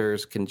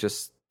characters can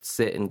just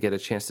sit and get a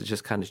chance to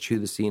just kind of chew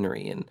the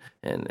scenery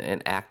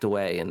and act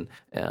away. And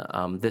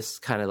this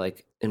kind of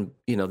like,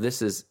 you know,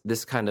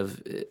 it's kind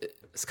of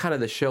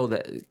the show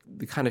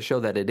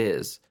that it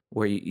is,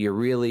 where you're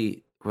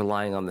really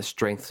relying on the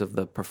strengths of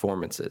the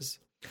performances.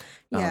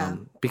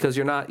 Because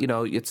you're not, you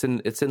know, it's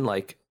in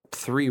like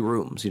 3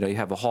 rooms, you know, you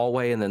have a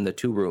hallway and then the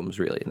 2 rooms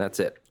really, and that's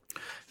it.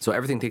 So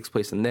everything takes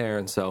place in there.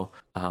 And so,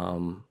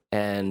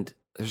 and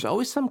there's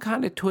always some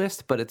kind of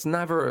twist, but it's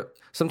never,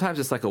 sometimes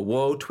it's like a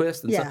whoa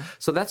twist. And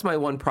so that's my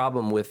one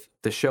problem with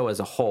the show as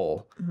a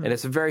whole. And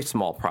it's a very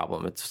small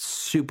problem. It's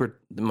super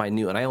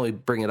minute. And I only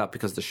bring it up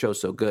because the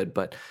show's so good,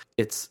 but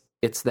it's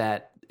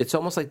that it's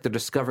almost like they're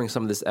discovering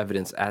some of this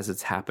evidence as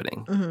it's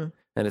happening.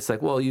 And it's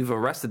like, well, you've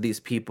arrested these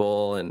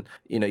people and,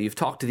 you know, you've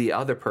talked to the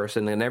other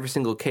person, and in every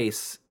single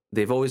case,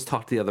 they've always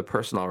talked to the other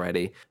person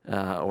already,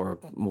 or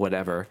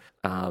whatever.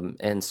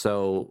 And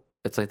so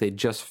it's like they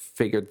just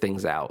figured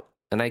things out.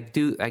 And I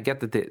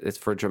get that it's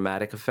for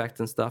dramatic effect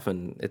and stuff,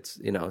 and it's,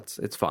 you know,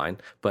 it's fine.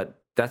 But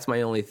that's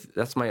my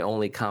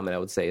only comment I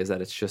would say, is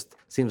that it's just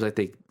seems like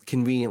they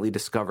conveniently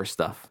discover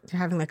stuff. They're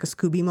having like a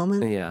Scooby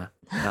moment. Yeah.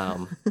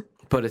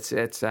 But it's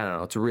I don't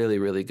know, it's a really,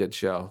 really good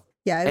show.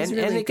 Yeah, and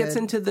it gets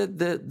into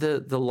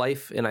the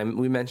life, and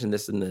we mentioned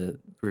this in the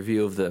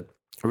review of the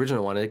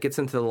original one. It gets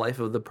into the life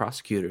of the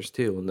prosecutors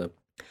too, and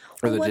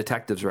the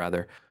detectives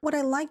rather. What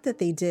I like that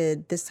they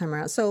did this time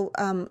around. So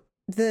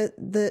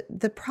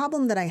the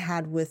problem that I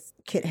had with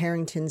Kit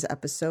Harington's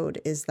episode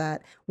is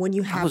that when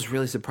you have, I was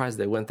really surprised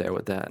they went there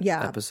with that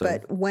episode.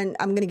 But when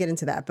I'm going to get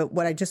into that, but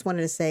what I just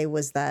wanted to say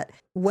was that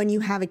when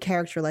you have a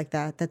character like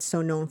that that's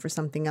so known for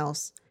something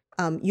else,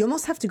 you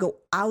almost have to go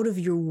out of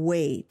your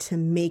way to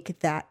make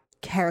that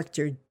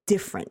character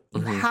different.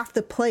 You have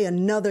to play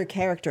another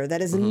character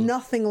that is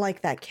nothing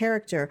like that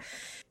character,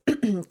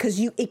 because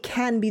it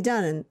can be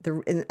done.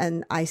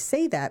 And I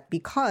say that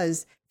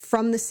because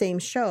from the same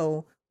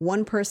show,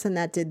 one person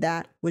that did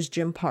that was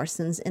Jim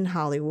Parsons in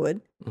Hollywood.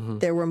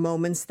 There were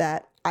moments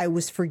that I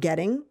was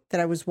forgetting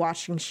that I was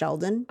watching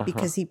Sheldon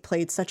because he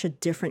played such a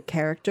different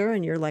character,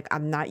 and you're like,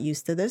 I'm not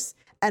used to this.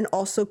 And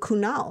also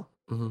Kunal.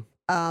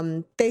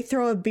 They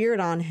throw a beard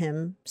on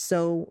him,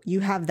 so you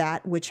have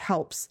that, which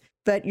helps.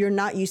 But you're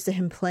not used to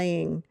him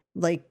playing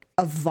like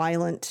a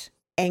violent,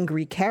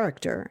 angry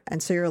character.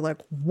 And so you're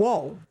like,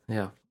 whoa,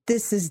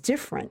 this is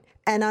different.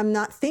 And I'm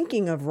not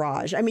thinking of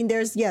Raj. I mean,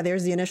 there's the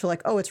initial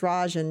like, oh, it's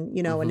Raj. And,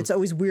 you know, and it's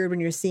always weird when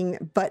you're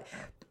seeing, but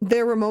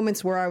there were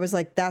moments where I was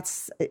like,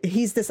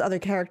 he's this other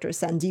character.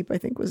 Sandeep, I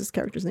think was his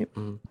character's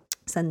name.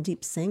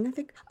 Sandeep Singh, I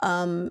think.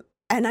 And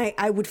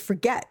I would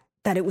forget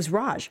that it was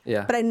Raj.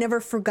 But I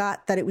never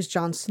forgot that it was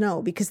Jon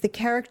Snow, because the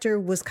character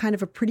was kind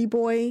of a pretty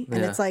boy.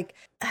 And it's like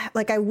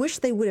I wish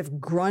they would have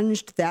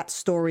grunged that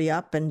story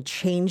up and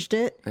changed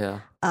it.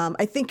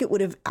 I think it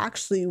would have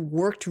actually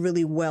worked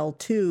really well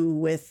too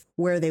with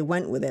where they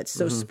went with it.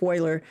 So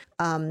spoiler,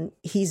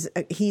 he's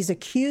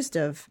accused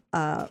of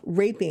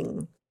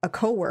raping a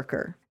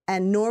coworker.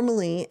 And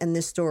normally in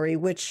this story,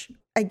 which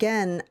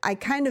again,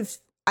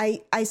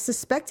 I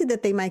suspected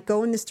that they might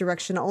go in this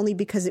direction only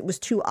because it was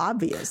too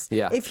obvious.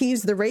 If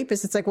he's the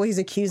rapist, it's like, well, he's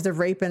accused of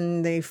rape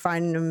and they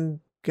find him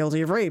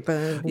guilty of rape.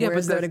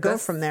 Where's there to go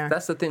from there?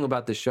 That's the thing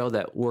about the show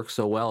that works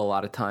so well a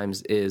lot of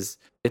times is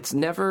it's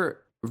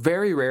never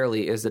very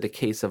rarely is it a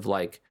case of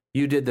like,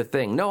 you did the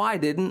thing. No, I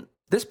didn't.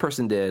 This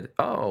person did.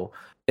 Oh,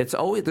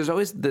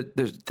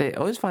 they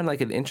always find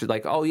like an interest,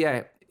 like, oh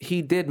yeah,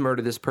 he did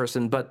murder this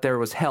person, but there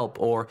was help,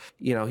 or,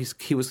 you know,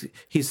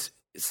 he's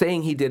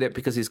saying he did it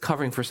because he's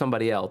covering for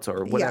somebody else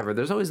or whatever.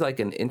 There's always like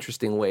an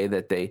interesting way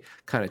that they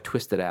kind of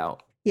twist it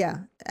out. Yeah.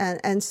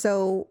 And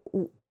so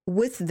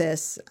with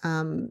this,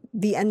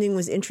 the ending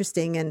was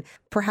interesting and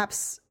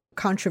perhaps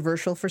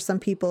controversial for some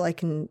people. I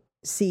can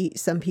see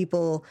some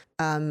people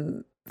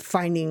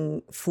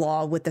finding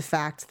flaw with the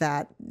fact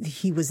that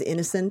he was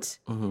innocent.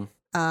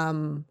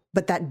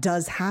 But that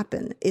does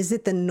happen. Is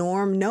it the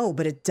norm? No,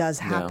 but it does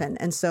happen.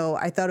 And so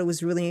I thought it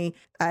was really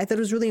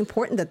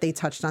important that they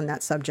touched on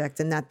that subject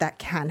and that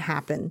can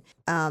happen.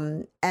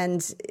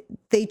 And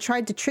they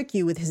tried to trick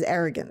you with his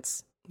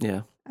arrogance.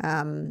 Yeah.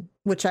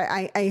 Which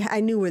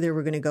I knew where they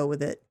were going to go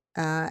with it.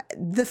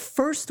 The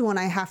first one,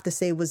 I have to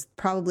say, was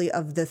probably,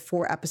 of the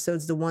 4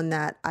 episodes, the one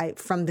that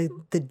from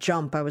the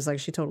jump, I was like,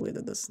 she totally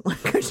did this.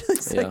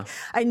 Like,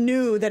 I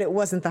knew that it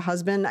wasn't the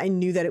husband. I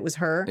knew that it was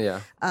her. Yeah.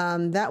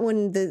 That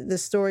one, the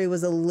story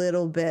was a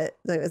little bit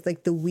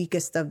like the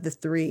weakest of the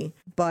 3,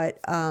 but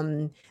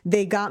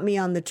they got me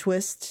on the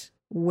twist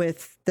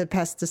with the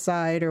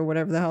pesticide or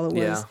whatever the hell it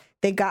was. Yeah.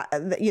 They got,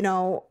 you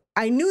know,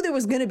 I knew there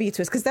was going to be a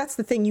twist, because that's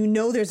the thing. You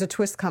know there's a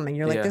twist coming.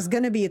 You're like, there's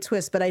going to be a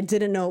twist, but I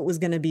didn't know it was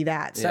going to be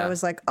that. So I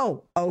was like,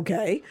 oh,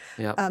 okay.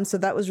 Yep. So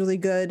that was really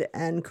good.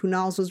 And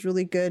Kunal's was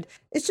really good.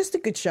 It's just a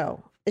good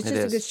show. It's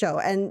just a good show.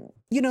 And,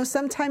 you know,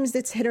 sometimes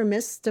it's hit or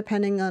miss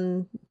depending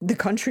on the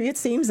country, it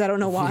seems. I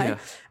don't know why.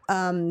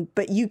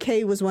 But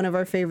UK was one of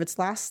our favorites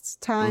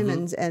last time,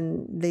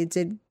 and they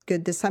did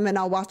good this time. And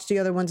I'll watch the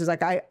other ones. It's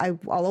like I'll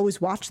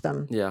always watch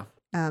them. Yeah.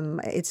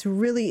 It's a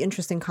really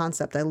interesting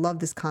concept. I love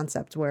this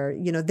concept where,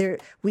 you know,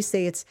 we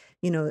say it's,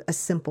 you know, a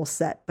simple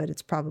set, but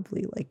it's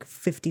probably like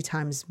 50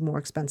 times more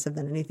expensive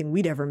than anything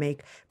we'd ever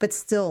make. But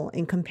still,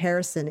 in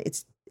comparison,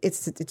 it's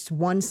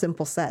one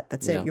simple set.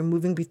 That's it. You're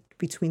moving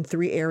between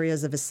 3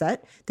 areas of a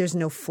set. There's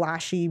no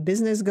flashy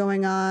business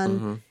going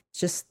on. It's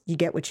just, you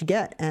get what you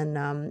get.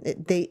 And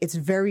it's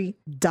very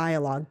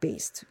dialogue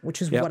based,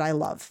 which is what I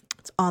love.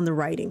 It's on the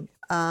writing.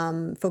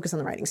 Focus on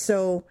the writing.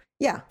 So,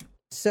 yeah.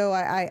 So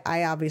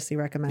I obviously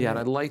recommend it. Yeah, and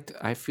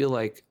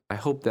I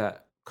hope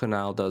that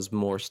Kunal does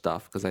more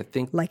stuff, because I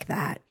think... Like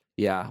that.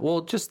 Yeah,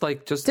 well, just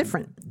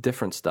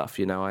different stuff,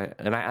 you know.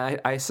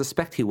 I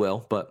suspect he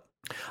will, but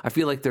I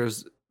feel like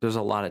there's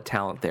a lot of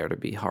talent there to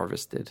be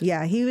harvested.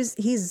 Yeah, he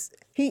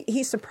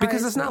surprised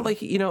because it's not me.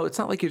 like, you know, it's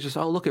not like you're just,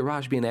 oh, look at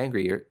Raj being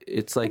angry.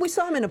 It's like, we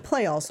saw him in a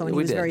play also, and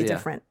he was very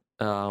different.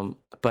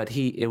 But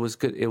it was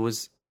good. It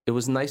was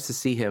nice to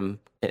see him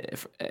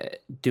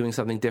doing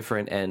something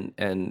different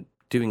and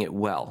doing it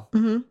well.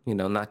 You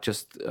know, not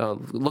just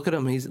look at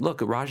him.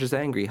 Raj is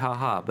angry,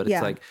 ha. But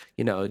it's like,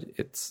 you know,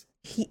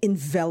 he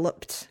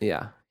enveloped.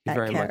 Yeah, that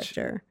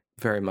character.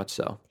 Very much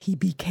so. He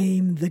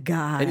became the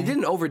guy. And he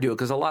didn't overdo it,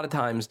 because a lot of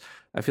times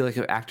I feel like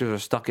actors are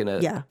stuck in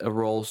a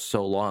role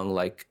so long,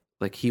 like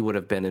he would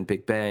have been in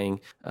Big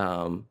Bang.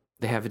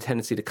 They have a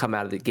tendency to come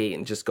out of the gate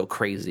and just go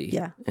crazy.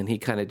 Yeah. And he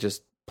kind of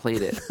just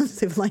played it.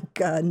 Like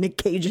Nick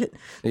Cage it.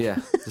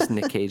 Yeah, just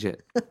Nick Cage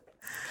it.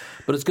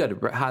 But it's good.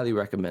 Highly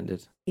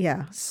recommended.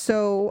 Yeah.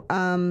 So,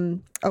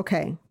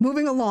 okay.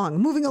 Moving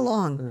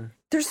along.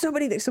 There's so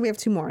many things. So we have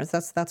 2 more.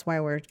 That's why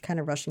we're kind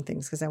of rushing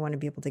things, because I want to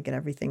be able to get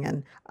everything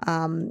in.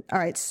 All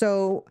right.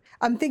 So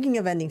I'm thinking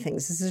of ending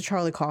things. This is a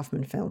Charlie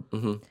Kaufman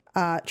film.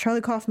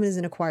 Charlie Kaufman is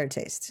an acquired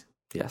taste.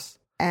 Yes.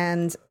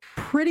 And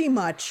pretty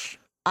much,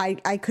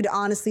 I could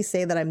honestly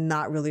say that I'm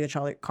not really a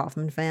Charlie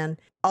Kaufman fan.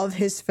 Of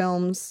his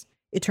films,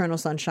 Eternal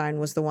Sunshine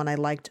was the one I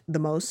liked the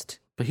most.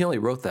 But he only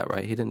wrote that,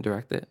 right? He didn't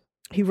direct it.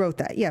 He wrote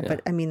that, but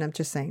I mean, I'm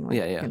just saying, like,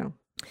 you know.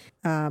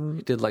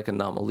 He did like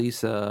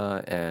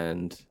Anomalisa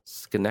and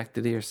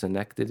Schenectady.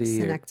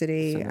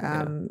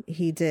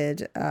 He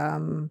did I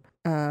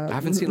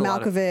haven't seen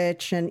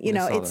Malkovich, and you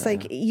know, it's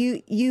like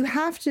you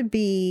have to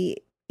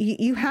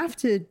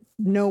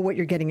know what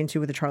you're getting into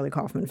with a Charlie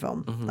Kaufman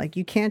film. Like,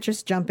 you can't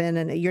just jump in,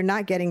 and you're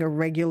not getting a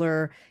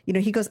regular, you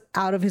know, he goes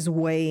out of his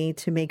way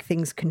to make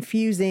things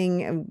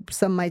confusing,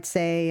 some might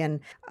say, and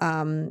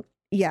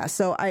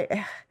so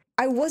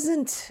I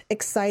wasn't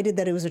excited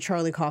that it was a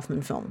Charlie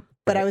Kaufman film,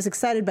 but I was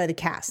excited by the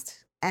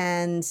cast.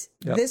 And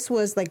this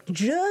was like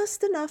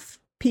just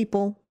enough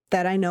people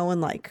that I know and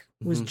like.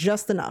 It was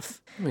just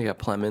enough. You got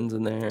Plemons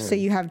in there. So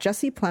you have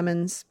Jesse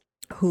Plemons,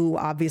 who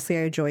obviously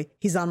I enjoy.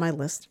 He's on my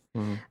list.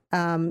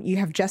 You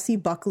have Jessie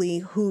Buckley,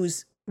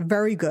 who's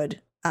very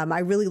good. I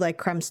really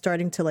like her. I'm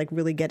starting to like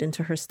really get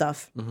into her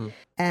stuff.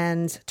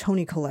 And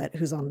Toni Collette,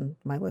 who's on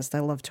my list. I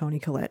love Toni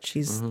Collette.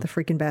 She's the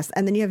freaking best.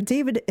 And then you have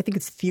David, I think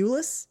it's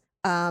Thewlis,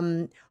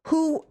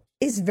 who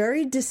is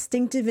very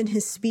distinctive in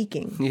his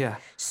speaking. Yeah.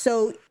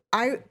 So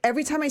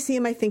every time I see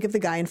him, I think of the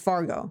guy in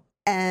Fargo,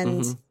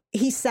 and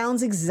he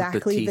sounds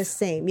exactly the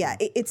same. Yeah.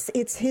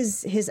 It's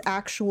his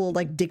actual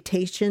like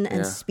dictation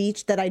and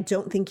speech that I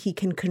don't think he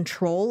can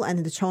control,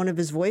 and the tone of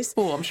his voice.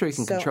 Well, I'm sure he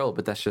can control it,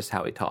 but that's just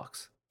how he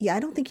talks. Yeah, I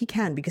don't think he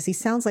can because he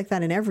sounds like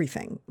that in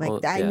everything. Like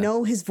Well, I yeah.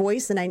 know his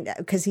voice, and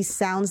because he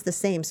sounds the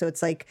same. So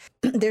it's like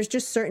there's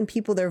just certain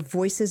people, their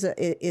voice is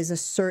a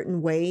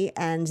certain way,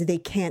 and they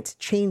can't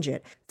change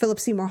it. Philip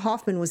Seymour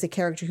Hoffman was a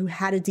character who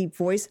had a deep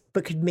voice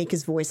but could make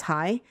his voice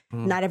high.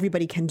 Not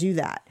everybody can do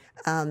that.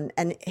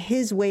 And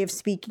his way of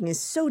speaking is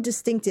so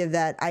distinctive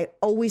that I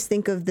always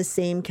think of the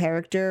same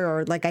character,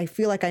 or like I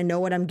feel like I know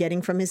what I'm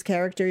getting from his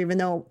character, even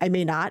though I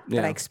may not,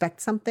 but I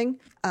expect something.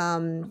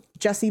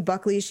 Jessie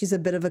Buckley, she's a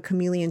bit of a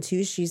chameleon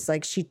too. She's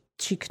like she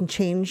can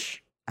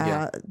change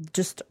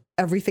just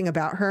everything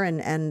about her,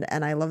 and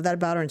I love that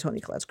about her. And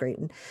Toni Collette's great.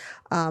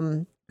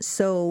 And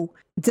so,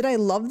 did I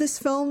love this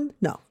film?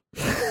 No.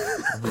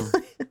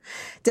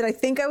 Did I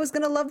think I was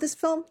going to love this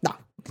film? No,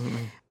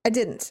 I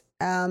didn't.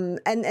 And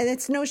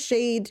it's no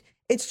shade.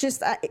 It's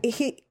just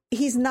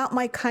he's not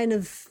my kind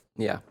of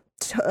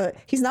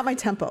he's not my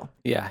tempo.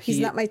 Yeah, he's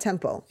not my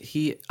tempo.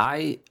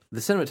 The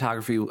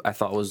cinematography I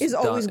thought is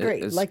always done,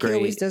 great. Like great. he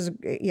always does.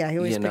 Yeah, he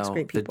always picks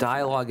great people. The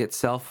dialogue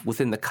itself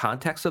within the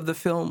context of the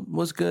film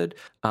was good.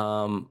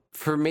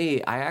 For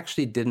me, I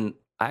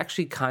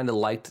actually kind of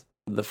liked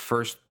the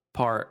first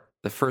part.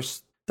 The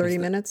first 30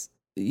 minutes.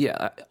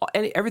 Yeah,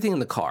 everything in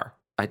the car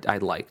I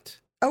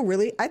liked. Oh,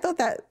 really? I thought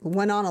that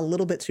went on a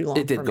little bit too long.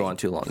 It did go on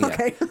too long. Yeah.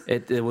 Okay.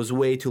 It was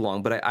way too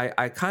long. But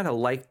I kind of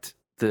liked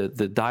the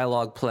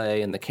dialogue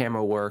play and the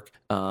camera work.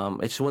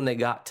 It's when they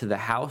got to the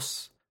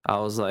house, I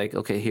was like,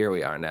 okay, here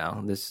we are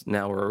now.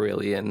 Now we're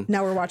really in.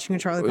 Now we're watching a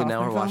Charlie Kaufman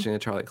film. Watching a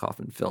Charlie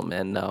Kaufman film,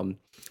 and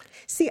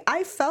see,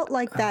 I felt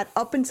like that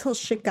up until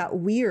shit got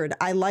weird.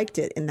 I liked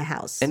it in the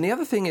house. And the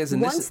other thing is,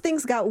 once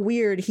things got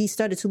weird, he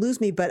started to lose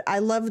me. But I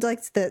loved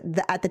like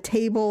the at the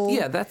table.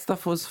 Yeah, that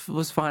stuff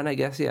was fine, I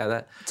guess. Yeah,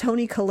 that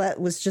Toni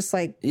Collette was just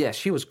like, yeah,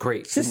 she was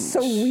great. Just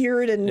so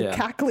weird and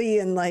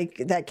cackly, and like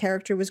that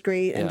character was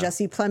great. And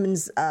Jesse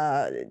Plemons'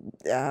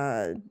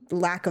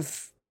 lack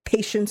of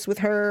patience with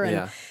her,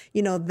 and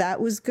that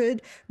was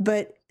good.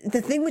 But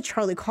the thing with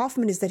Charlie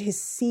Kaufman is that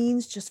his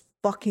scenes just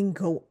fucking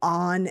go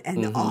on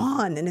and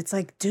on, and it's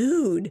like,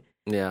 dude,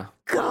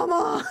 come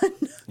on.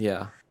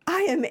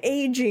 I am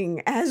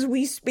aging as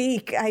we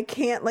speak. I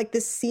can't, like,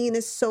 this scene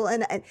is so,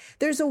 and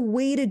there's a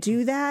way to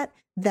do that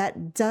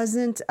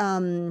doesn't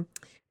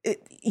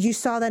you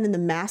saw that in The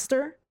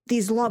Master,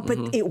 these long,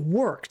 but it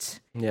worked.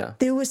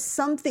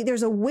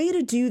 There's a way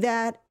to do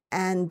that,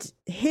 and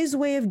his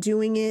way of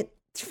doing it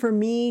for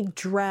me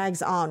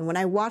drags on. When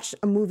I watched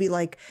a movie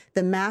like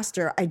The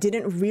Master, I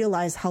didn't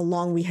realize how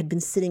long we had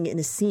been sitting in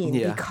a scene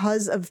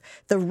because of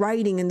the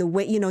writing and the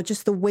way,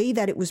 just the way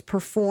that it was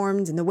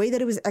performed and the way that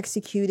it was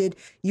executed.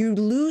 You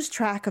lose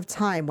track of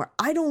time, where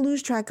I don't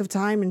lose track of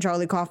time in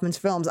Charlie Kaufman's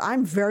films.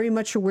 I'm very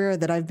much aware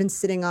that I've been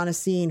sitting on a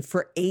scene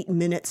for 8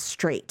 minutes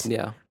straight.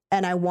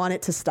 And I want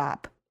it to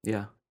stop.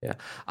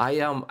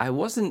 I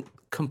wasn't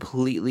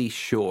completely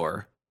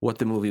sure what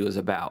the movie was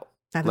about.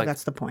 I think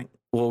that's the point.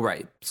 Well,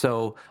 right.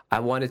 So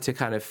I wanted to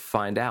kind of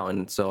find out.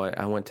 And so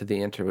I went to the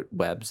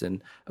interwebs,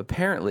 and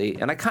apparently,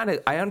 and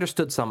I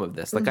understood some of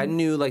this. Like I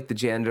knew like the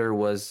janitor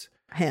was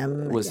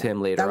him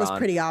later on. That was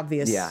pretty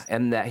obvious. Yeah.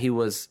 And that he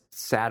was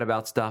sad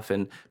about stuff.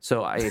 And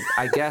so I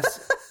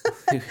guess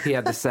he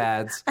had the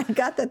sads. I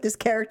got that this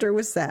character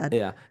was sad.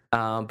 Yeah.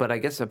 But I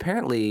guess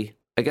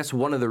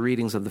one of the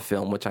readings of the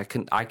film, which I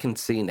can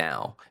see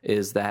now,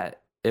 is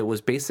that it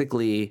was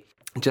basically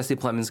Jesse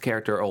Plemons'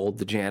 character,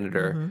 the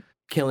janitor,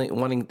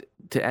 wanting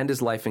to end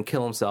his life and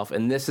kill himself,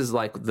 and this is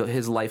like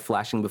his life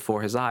flashing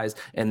before his eyes,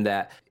 and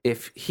that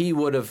if he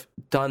would have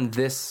done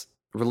this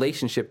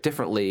relationship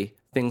differently,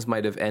 things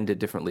might have ended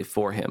differently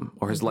for him,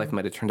 or his life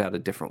might have turned out a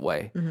different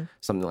way,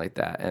 something like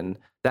that. And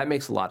that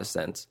makes a lot of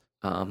sense.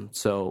 And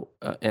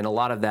a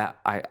lot of that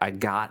I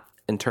got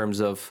in terms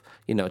of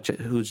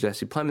who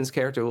Jesse Plemons'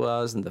 character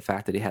was, and the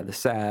fact that he had the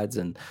sads,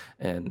 and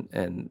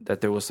that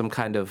there was some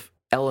kind of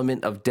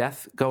element of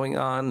death going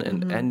on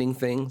and ending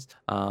things.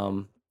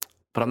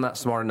 But I'm not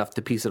smart enough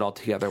to piece it all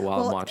together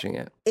while I'm watching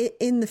it.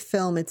 In the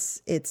film,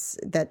 it's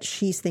that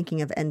she's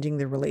thinking of ending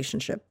the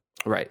relationship.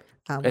 Right.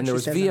 And there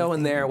was VO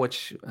in there,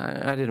 which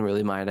I didn't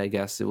really mind, I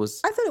guess. I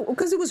thought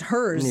because it was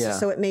hers,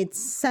 so it made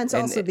sense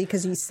also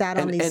because he sat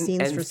on these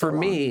scenes for so long.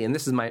 And for me, and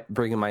this is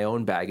bringing my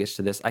own baggage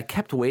to this, I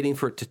kept waiting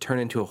for it to turn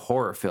into a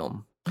horror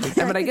film.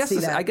 I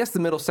guess the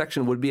middle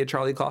section would be a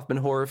Charlie Kaufman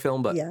horror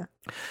film, but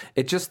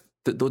it just...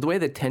 The way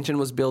the tension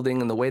was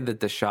building and the way that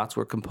the shots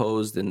were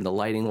composed and the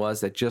lighting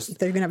was, that just...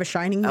 They're going to have a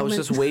Shining moment. I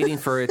was just waiting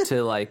for it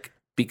to like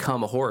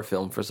become a horror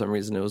film for some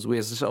reason. It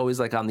was just always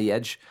like on the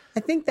edge. I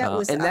think that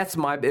was... And that's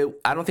I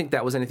don't think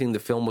that was anything the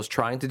film was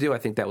trying to do. I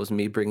think that was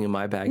me bringing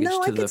my baggage to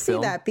the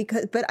film. No, I can see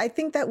that but I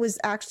think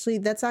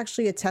that's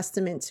actually a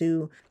testament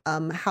to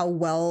how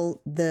well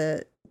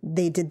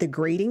they did the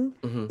grading.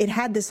 It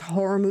had this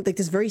horror movie, like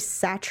this very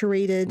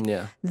saturated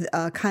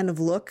kind of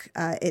look.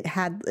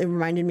 It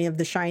reminded me of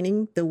The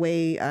Shining, the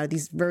way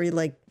these very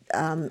like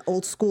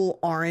old school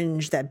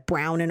orange, that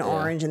brown and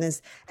orange,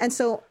 and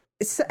so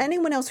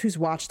anyone else who's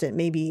watched it,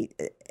 maybe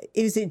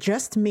is it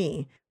just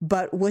me?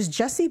 But was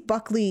Jessie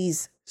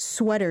Buckley's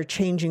sweater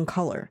changing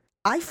color?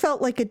 I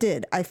felt like it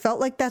did. I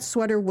felt like that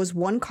sweater was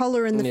one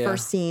color in the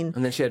first scene.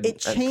 And then she had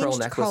it a changed pearl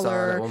necklace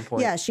color. on at one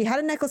point. Yeah, she had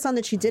a necklace on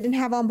that she didn't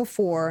have on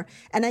before.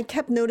 And I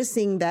kept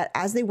noticing that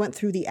as they went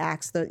through the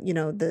acts,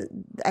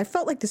 I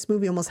felt like this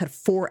movie almost had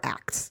 4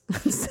 acts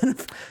instead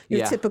of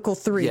your typical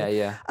 3.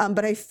 Yeah.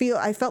 But I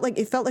felt like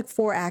it felt like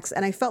 4 acts,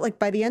 and I felt like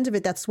by the end of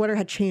it, that sweater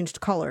had changed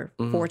color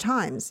 4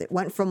 times. It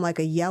went from like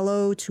a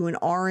yellow to an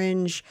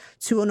orange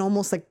to an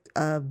almost like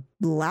a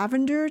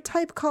lavender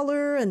type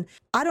color. And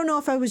I don't know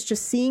if I was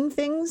just seeing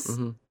things,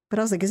 but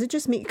I was like, is it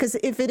just me? Because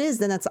if it is,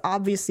 then that's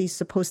obviously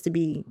supposed to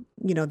be,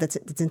 that's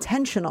it's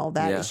intentional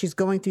that she's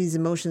going through these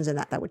emotions and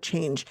that would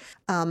change.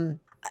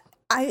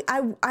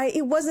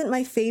 It wasn't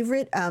my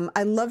favorite.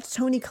 I loved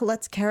Toni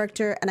Collette's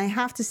character, and I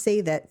have to say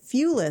that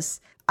Fulis,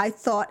 I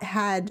thought,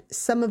 had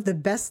some of the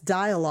best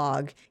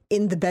dialogue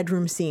in the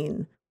bedroom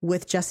scene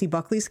with Jessie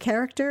Buckley's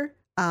character.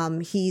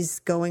 He's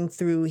going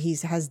through,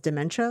 has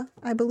dementia,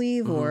 I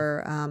believe,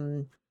 or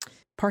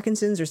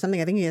Parkinson's or something.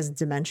 I think he has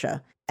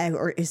dementia,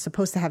 or is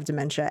supposed to have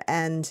dementia.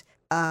 And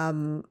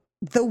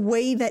the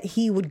way that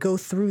he would go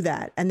through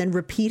that and then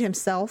repeat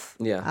himself.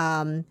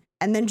 And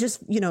then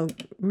just,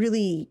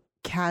 really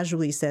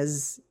casually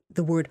says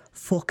the word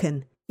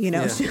fucking,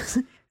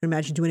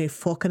 imagine doing a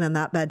fucking on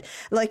that bed.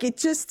 Like it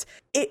just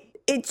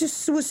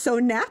was so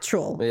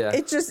natural.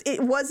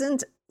 It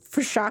wasn't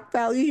for shock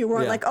value. You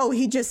weren't like, oh,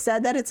 he just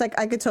said that. It's like,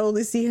 I could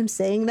totally see him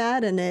saying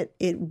that. And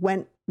it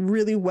went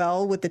really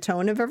well with the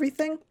tone of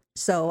everything.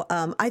 So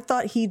I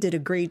thought he did a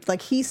great,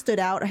 like he stood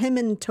out, him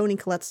and Toni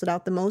Collette stood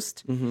out the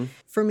most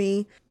for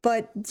me.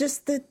 But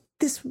just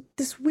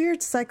this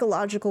weird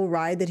psychological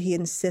ride that he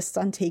insists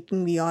on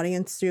taking the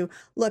audience through.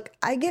 Look,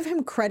 I give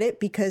him credit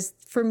because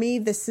for me,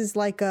 this is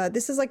like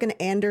an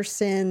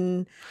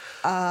Anderson,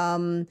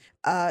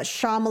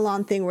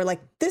 Shyamalan thing where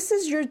like, this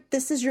is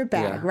your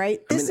bag,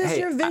 right? This is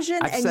your vision.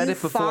 I've and said you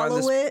it before follow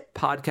on this it.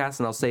 podcast,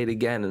 and I'll say it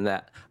again. And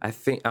that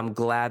I'm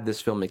glad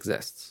this film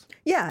exists.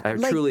 Yeah, I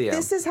truly am.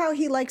 This is how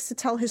he likes to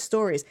tell his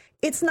stories.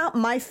 It's not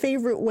my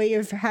favorite way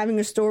of having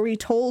a story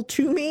told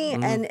to me,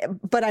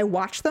 but I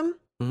watch them.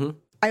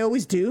 I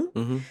always do.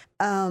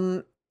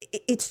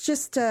 It's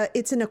just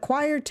it's an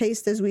acquired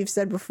taste, as we've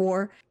said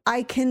before.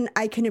 I can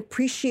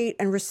appreciate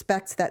and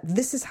respect that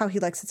this is how he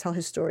likes to tell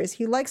his stories.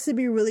 He likes to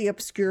be really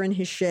obscure in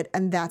his shit,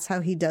 and that's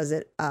how he does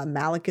it.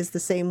 Malick is the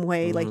same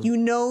way. Like,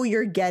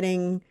 you're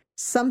getting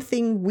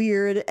something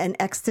weird and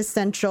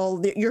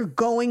existential. You're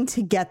going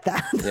to get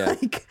that.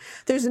 Like,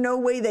 there's no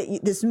way that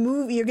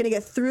you're going to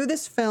get through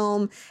this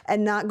film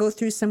and not go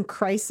through some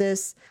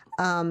crisis.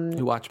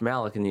 You watch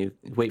Malick and you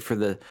wait for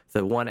the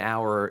 1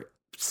 hour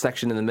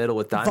section in the middle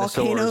with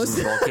dinosaurs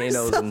and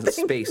volcanoes and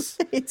space.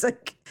 It's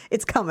like,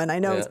 it's coming. I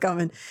know it's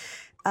coming.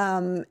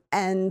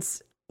 And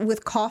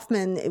with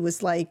Kaufman, it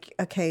was like,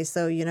 okay,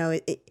 so,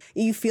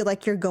 you feel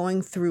like you're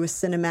going through a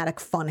cinematic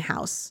fun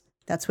house.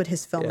 That's what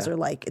his films are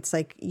like. It's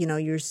like,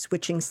 you're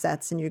switching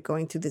sets and you're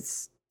going through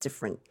this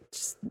different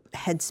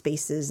head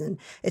spaces, and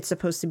it's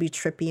supposed to be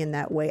trippy in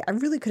that way. I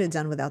really could have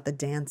done without the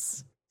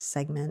dance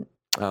segment.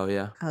 Oh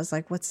yeah. I was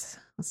like, what's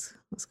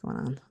going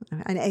on?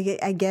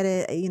 I get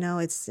it.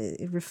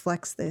 It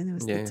reflects the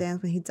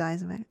dance when he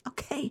dies. I'm like,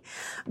 okay,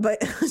 but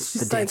it's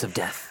just the dance of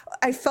death.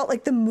 I felt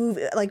like the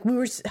movie, like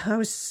I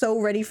was so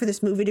ready for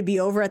this movie to be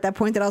over at that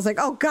point that I was like,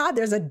 oh God,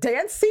 there's a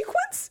dance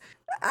sequence.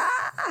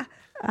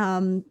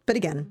 But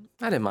again,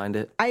 I didn't mind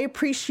it. I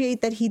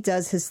appreciate that he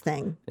does his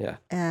thing. Yeah.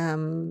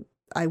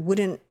 I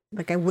wouldn't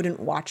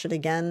watch it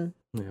again.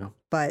 Yeah.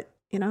 But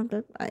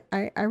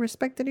I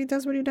respect that he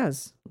does what he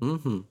does.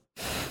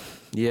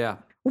 Yeah.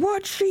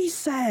 What she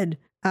said.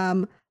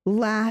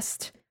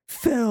 Last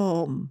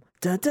film.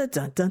 Dun, dun,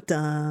 dun,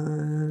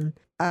 dun,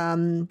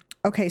 dun.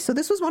 Okay, so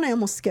this was one I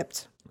almost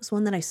skipped. It was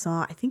one that I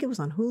saw. I think it was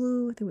on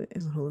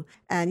Hulu.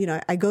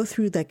 And I go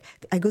through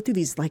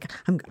these like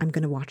I'm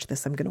gonna watch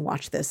this. I'm gonna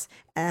watch this,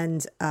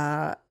 and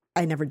I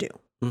never do.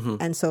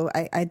 And so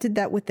I did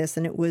that with this,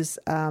 and it was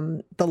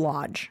The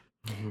Lodge.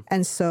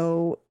 And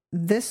so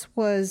this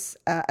was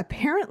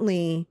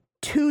apparently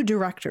 2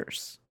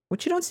 directors,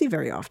 which you don't see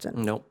very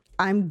often. Nope.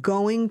 I'm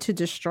going to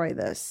destroy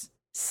this.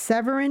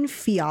 Severin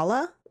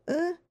Fiala.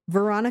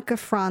 Veronica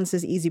Franz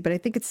is easy, but I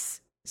think it's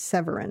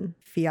Severin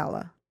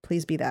Fiala.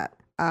 Please be that.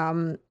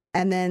 And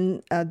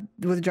then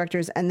with the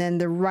directors, and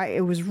then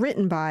it was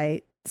written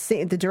by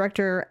the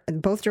director,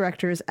 both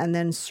directors, and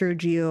then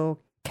Sergio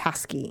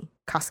Casci.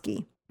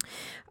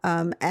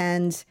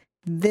 And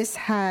this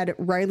had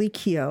Riley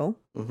Keough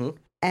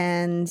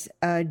and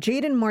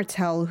Jaden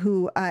Martell,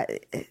 who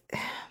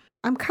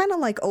I'm kind of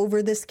like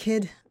over this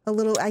kid a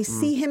little. I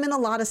see him in a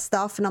lot of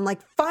stuff, and I'm like,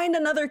 find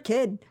another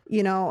kid.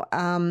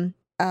 Leah,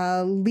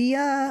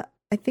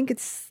 I think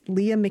it's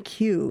Leah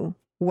McHugh,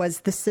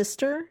 was the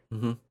sister,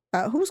 who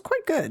was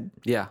quite good.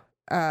 Yeah.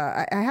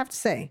 I have to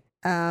say.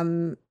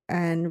 And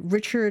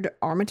Richard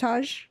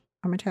Armitage,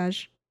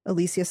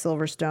 Alicia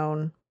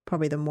Silverstone,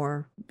 probably the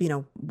more,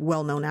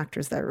 well-known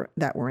actors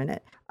that were in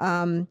it.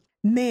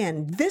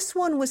 Man, this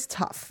one was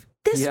tough.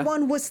 This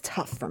one was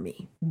tough for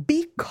me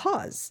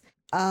because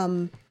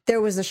There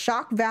was a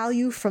shock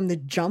value from the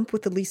jump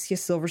with Alicia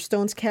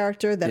Silverstone's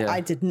character that I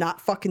did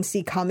not fucking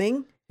see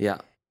coming. Yeah.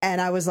 And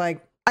I was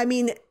like, I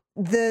mean,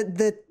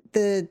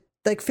 the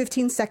like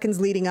 15 seconds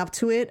leading up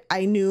to it,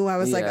 I knew I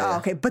was like, oh,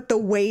 okay. But the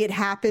way it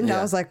happened,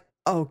 I was like,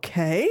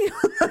 okay.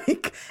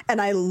 Like,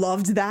 and I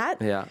loved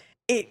that. Yeah.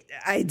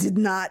 I did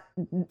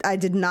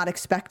not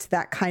expect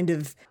that kind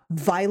of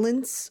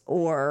violence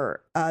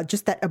or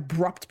just that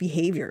abrupt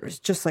behavior. It's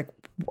just like,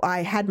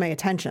 I had my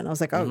attention. I was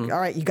like, oh, all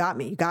right, you got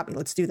me.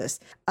 Let's do this.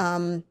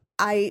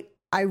 I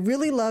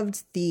really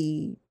loved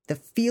the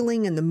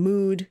feeling and the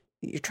mood.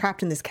 You're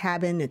trapped in this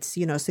cabin. It's,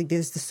 you know, so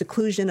there's the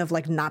seclusion of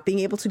like not being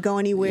able to go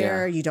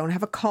anywhere. You don't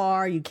have a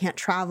car. You can't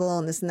travel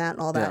and this and that and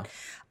all that.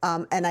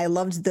 And I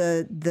loved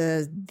the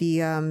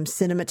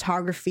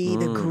cinematography.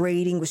 The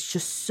grading was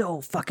just so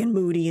fucking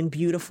moody and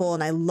beautiful.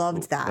 And I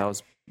loved that. That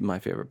was my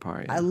favorite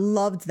part. Yeah. I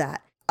loved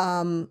that.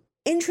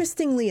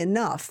 Interestingly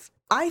enough,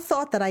 I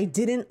thought that I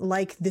didn't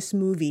like this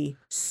movie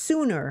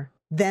sooner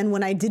than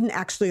when I didn't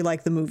actually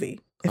like the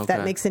movie, if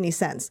that makes any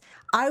sense.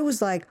 I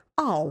was like,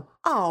 oh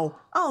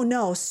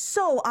no,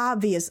 so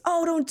obvious.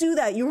 Oh, don't do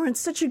that. You were on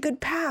such a good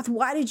path.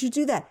 Why did you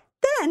do that?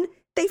 Then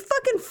they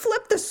fucking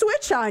flip the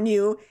switch on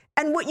you,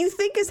 and what you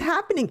think is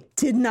happening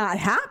did not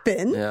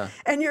happen. Yeah.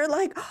 And you're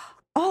like,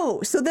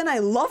 oh, so then I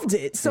loved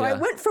it. So I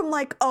went from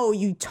like, oh,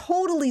 you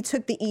totally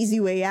took the easy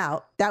way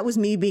out. That was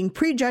me being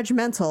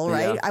prejudgmental,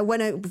 right? I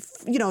went,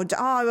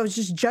 I was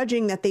just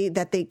judging that they,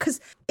 because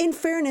in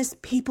fairness,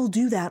 people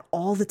do that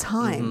all the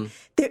time.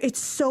 It's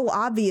so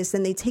obvious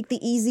and they take the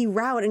easy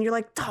route and you're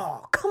like,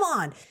 oh, come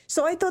on.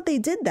 So I thought they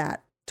did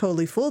that.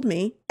 Totally fooled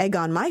me. Egg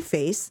on my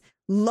face.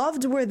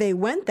 Loved where they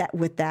went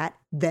with that,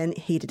 then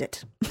hated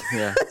it.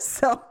 Yeah.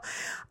 So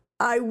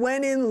I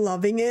went in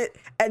loving it,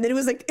 and then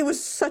it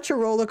was such a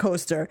roller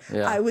coaster.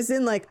 Yeah. I was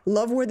in like,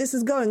 love where this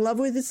is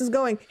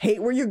going,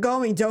 hate where you're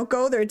going, don't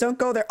go there.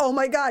 Oh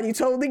my God, you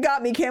totally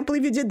got me. Can't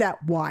believe you did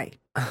that. Why?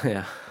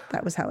 Yeah.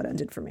 That was how it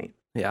ended for me.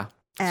 Yeah.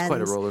 It's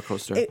quite a roller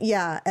coaster.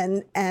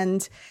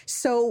 And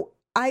so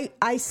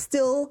I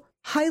still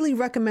highly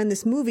recommend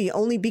this movie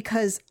only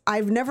because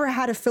I've never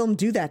had a film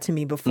do that to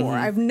me before.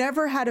 I've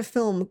never had a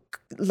film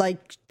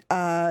like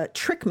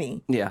trick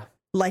me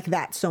like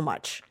that so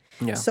much.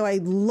 Yeah. So I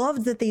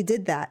loved that they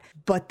did that.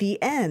 But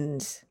the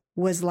end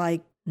was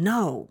like,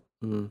 no.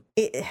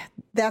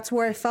 That's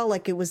where I felt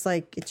like it was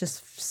like it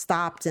just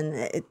stopped, and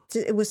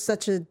it was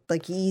such a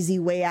like easy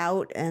way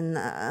out. And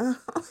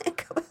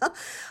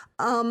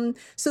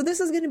so this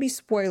is going to be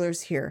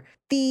spoilers here.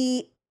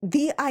 The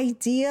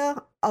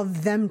idea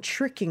of them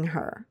tricking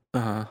her,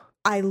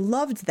 I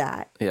loved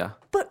that. Yeah.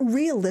 But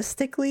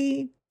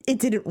realistically, it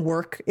didn't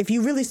work. If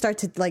you really start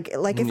to like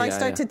if I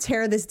start to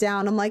tear this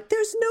down, I'm like,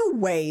 there's no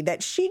way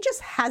that she just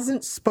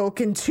hasn't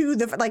spoken to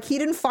he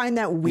didn't find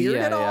that weird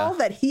at all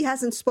that he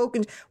hasn't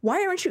spoken.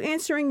 Why aren't you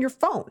answering your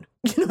phone?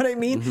 You know what I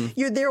mean?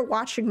 You're there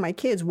watching my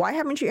kids. Why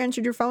haven't you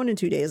answered your phone in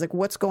 2 days? Like,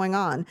 what's going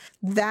on?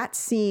 That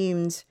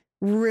seemed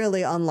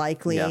really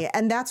unlikely. Yeah.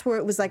 And that's where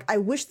it was like, I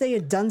wish they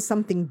had done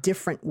something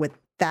different with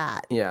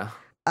that. Yeah.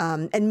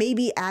 And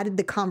maybe added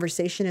the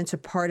conversation into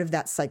part of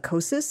that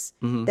psychosis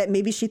that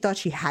maybe she thought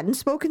she hadn't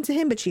spoken to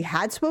him, but she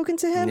had spoken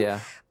to him. Yeah.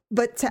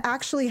 But to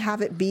actually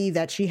have it be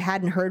that she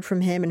hadn't heard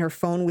from him and her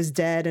phone was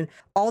dead and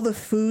all the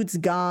food's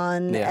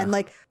gone. Yeah. And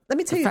like, let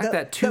me tell you,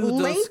 the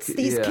lengths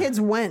these kids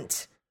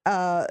went.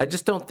 I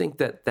just don't think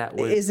that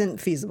isn't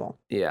feasible.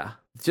 Yeah.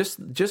 Just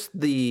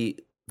the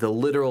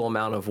literal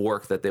amount of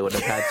work that they would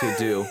have had to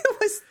do.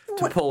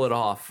 To pull it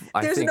off.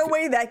 There's no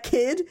way that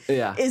kid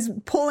is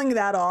pulling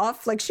that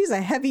off. Like, she's a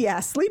heavy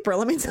ass sleeper.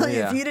 Let me tell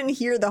you, if you didn't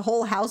hear the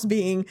whole house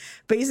being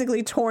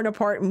basically torn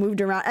apart and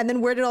moved around, and then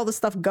where did all the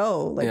stuff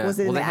go? Like, was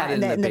it in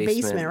the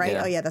basement, right?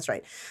 Yeah. Oh yeah, that's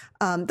right.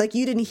 Like,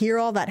 you didn't hear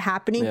all that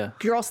happening. Yeah.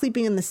 You're all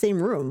sleeping in the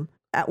same room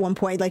at one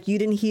point. Like, you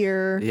didn't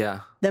hear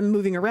them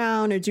moving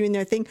around or doing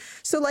their thing.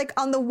 So like,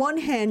 on the one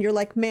hand, you're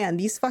like, man,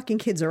 these fucking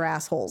kids are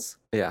assholes.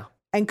 Yeah.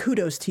 And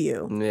kudos to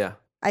you. Yeah.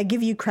 I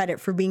give you credit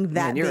for being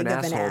that big of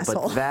an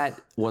asshole. But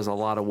that was a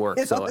lot of work.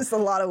 It was a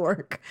lot of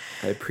work.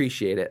 I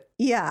appreciate it.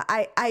 Yeah,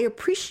 I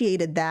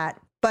appreciated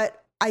that.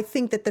 But I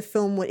think that the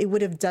film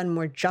would have done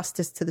more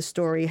justice to the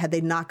story had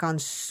they not gone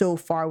so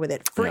far with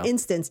it. For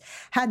instance,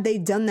 had they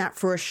done that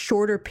for a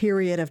shorter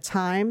period of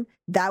time,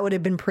 that would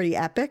have been pretty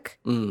epic.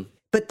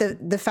 But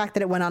the fact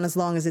that it went on as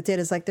long as it did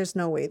is like, there's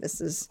no way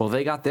this is... Well,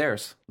 they got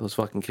theirs, those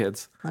fucking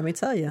kids. Let me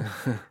tell you.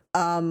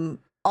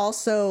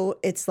 Also,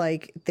 it's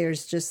like,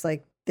 there's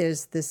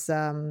this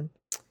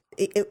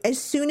as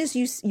soon as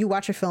you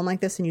watch a film like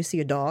this and you see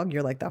a dog,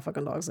 you're like, that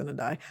fucking dog's gonna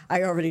die.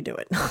 I already do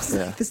it.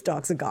 Like, this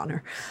dog's a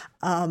goner.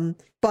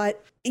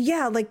 But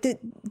yeah, like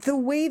the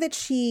way that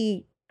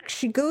she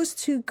goes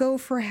to go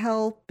for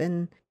help,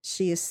 and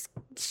she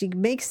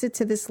makes it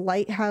to this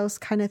lighthouse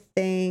kind of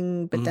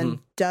thing, but then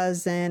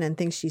doesn't, and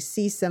thinks she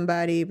sees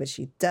somebody, but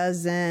she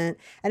doesn't.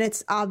 And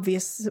it's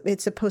obvious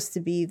it's supposed to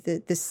be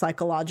this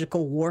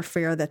psychological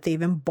warfare that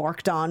they've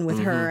embarked on with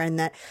her, and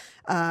that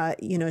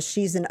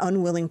she's an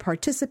unwilling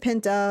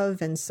participant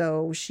of, and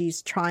so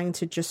she's trying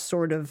to just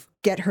sort of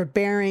get her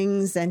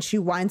bearings, and she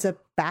winds up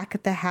back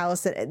at the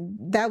house.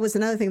 That was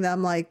another thing that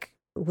I'm like,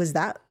 was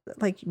that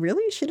like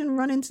really? She didn't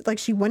run into, like,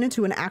 she went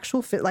into an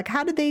actual fit. Like,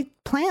 how did they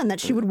plan that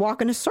she would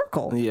walk in a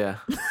circle? Yeah.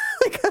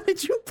 Like, how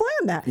did you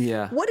plan that?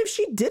 Yeah. What if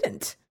she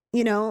didn't?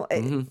 You know,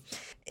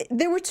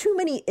 there were too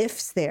many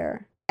ifs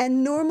there.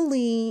 And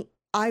normally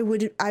I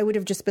would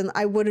have just been,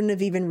 I wouldn't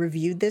have even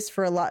reviewed this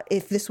for a lot.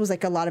 If this was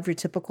like a lot of your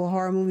typical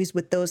horror movies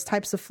with those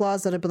types of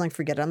flaws, I'd have been like,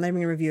 forget it. I'm not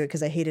even gonna review it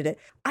because I hated it.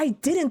 I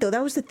didn't though.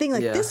 That was the thing.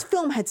 Like this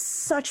film had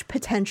such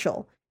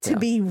potential to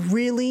be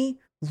really,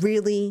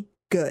 really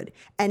good.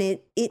 And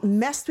it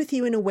messed with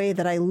you in a way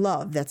that I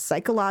love. That's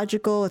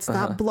psychological. It's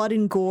not blood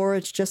and gore.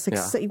 It's just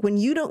like when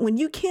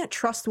you can't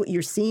trust what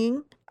you're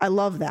seeing. I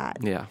love that.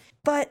 Yeah.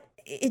 But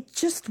it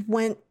just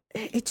went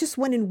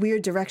in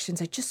weird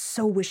directions. I just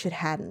so wish it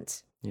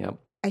hadn't. Yep.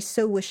 I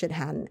so wish it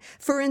hadn't.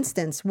 For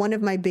instance, one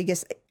of my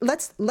biggest,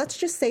 let's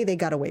just say they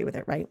got away with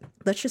it, right?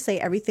 Let's just say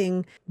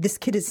everything, this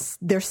kid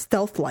they're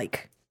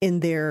stealth-like in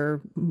their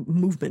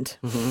movement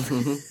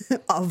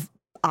of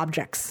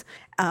objects.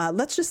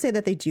 Let's just say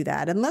that they do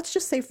that. And let's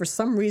just say for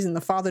some reason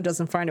the father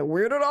doesn't find it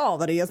weird at all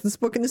that he hasn't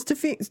spoken this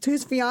to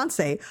his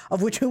fiance,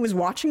 of which who was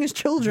watching his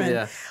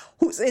children,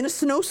 who's in a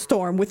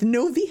snowstorm with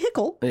no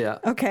vehicle. Yeah.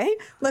 Okay.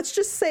 Let's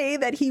just say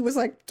that he was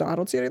like, I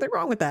don't see anything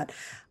wrong with that.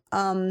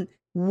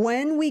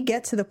 When we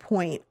get to the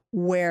point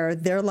where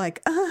they're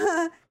like,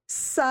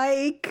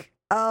 psych,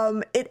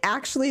 it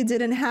actually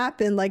didn't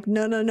happen. Like,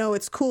 no,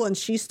 it's cool. And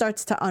she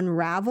starts to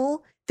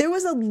unravel. There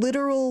was a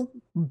literal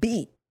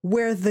beat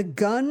where the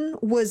gun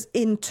was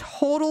in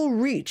total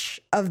reach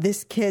of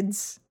this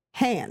kid's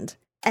hand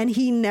and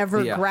he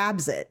never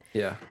grabs it.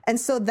 Yeah. And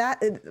so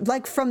that,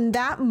 like, from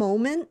that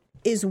moment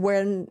is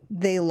when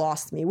they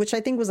lost me, which I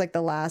think was like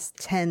the last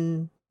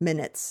 10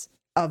 minutes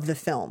of the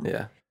film.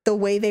 Yeah. The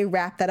way they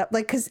wrap that up,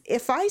 like, because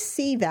if I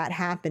see that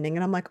happening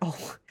and I'm like,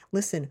 oh,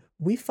 listen,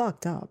 we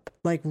fucked up,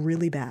 like,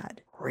 really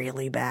bad.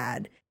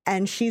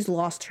 And she's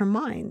lost her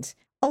mind.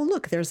 Oh,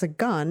 look, there's a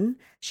gun.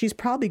 She's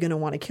probably going to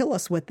want to kill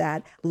us with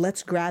that.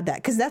 Let's grab that.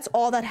 Because that's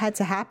all that had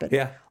to happen.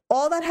 Yeah.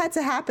 All that had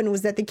to happen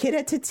was that the kid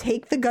had to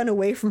take the gun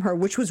away from her,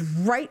 which was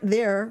right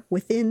there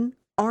within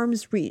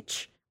arm's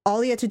reach.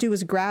 All he had to do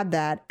was grab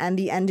that, and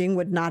the ending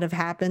would not have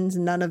happened.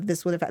 None of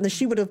this would have happened.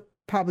 She would have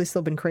probably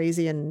still been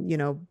crazy and, you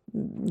know,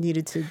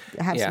 needed to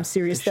have some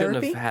serious therapy.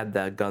 Shouldn't have had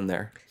that gun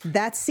there.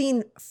 That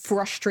scene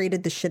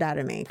frustrated the shit out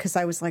of me because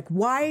I was like,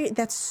 why?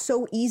 That's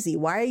so easy.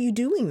 Why are you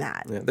doing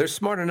that? Yeah, they're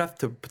smart enough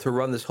to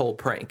run this whole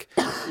prank.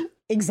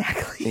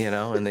 Exactly. You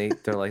know, and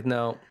they're like,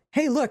 no.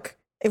 Hey, look,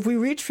 if we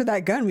reach for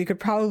that gun, we could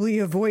probably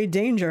avoid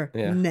danger.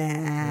 Yeah. Nah.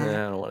 I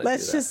don't want to do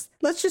that.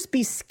 Let's just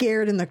be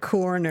scared in the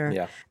corner.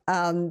 Yeah.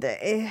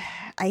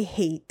 I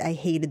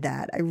hated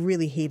that. I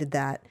really hated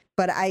that.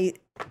 But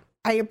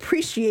I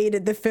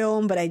appreciated the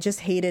film, but I just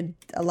hated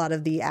a lot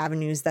of the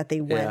avenues that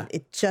they went. Yeah.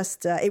 It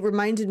just, it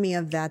reminded me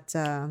of that,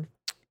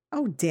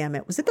 oh, damn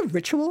it. Was it The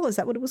Ritual? Is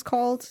that what it was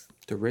called?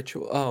 The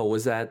Ritual? Oh,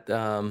 was that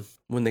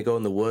when they go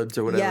in the woods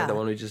or whatever? Yeah. The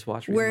one we just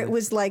watched recently? Where it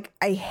was like,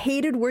 I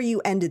hated where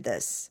you ended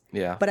this.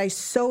 Yeah. But I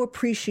so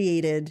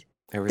appreciated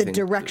the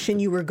direction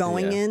you were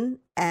going in.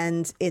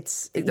 And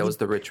that was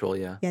The Ritual,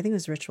 yeah. Yeah, I think it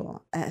was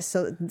Ritual.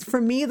 So for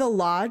me, The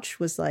Lodge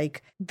was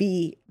like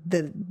the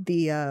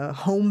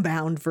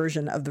homebound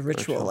version of The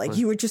Ritual. Like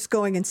you were just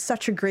going in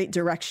such a great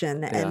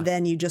direction, and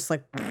then you just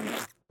like,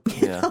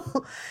 you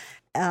know?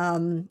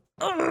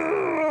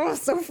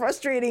 So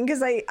frustrating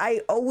because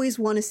I always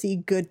want to see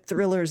good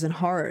thrillers and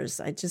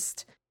horrors. I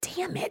just,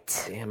 damn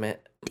it.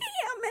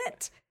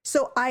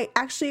 So I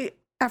actually,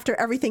 after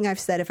everything I've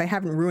said, if I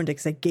haven't ruined it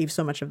because I gave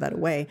so much of that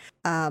away,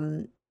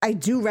 I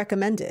do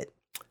recommend it.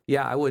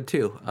 Yeah, I would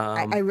too.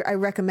 I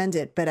recommend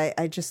it, but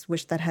I just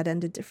wish that had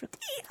ended differently.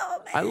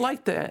 Oh, man.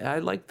 I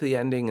liked the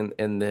ending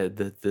and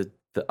the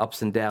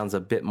ups and downs a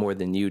bit more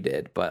than you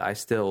did, but I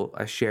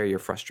share your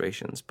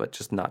frustrations, but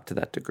just not to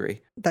that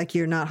degree. Like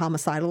you're not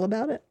homicidal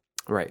about it?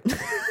 Right.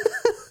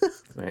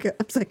 Right. I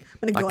was like,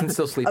 I'm gonna go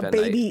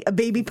on a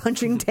baby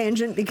punching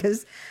tangent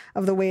because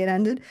of the way it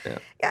ended. Yeah,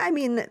 I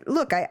mean,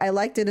 look, I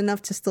liked it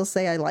enough to still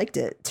say I liked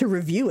it, to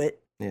review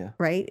it. Yeah.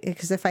 Right?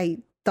 Because if I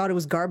thought it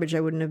was garbage,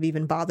 I wouldn't have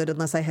even bothered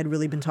unless I had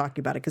really been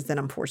talking about it, because then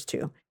I'm forced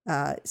to.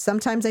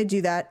 Sometimes I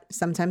do that.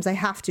 Sometimes I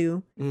have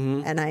to.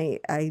 Mm-hmm. And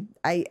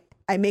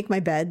I make my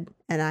bed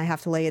and I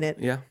have to lay in it.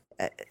 Yeah.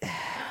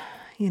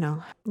 You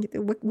know,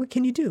 what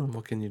can you do?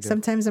 What can you do?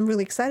 Sometimes I'm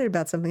really excited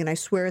about something and I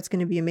swear it's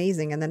going to be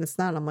amazing, and then it's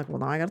not. And I'm like, well,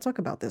 now I got to talk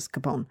about this,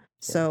 Capone. Yeah.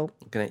 So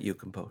looking at you,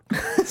 Capone.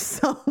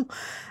 So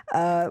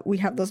we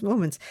have those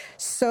moments.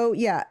 So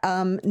yeah,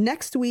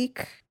 next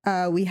week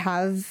we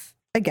have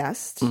a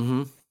guest.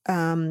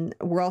 Mm-hmm.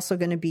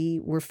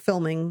 We're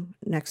filming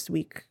next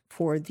week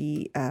for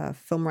the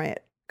Film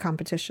Riot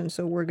competition.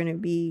 So we're going to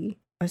be.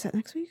 Oh, is that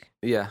next week?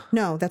 Yeah.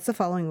 No, that's the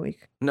following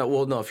week.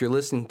 No, if you're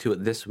listening to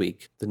it this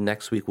week, the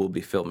next week we'll be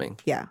filming.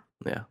 Yeah.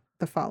 Yeah.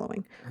 The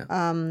following.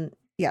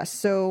 Yeah.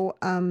 So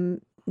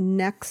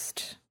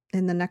next,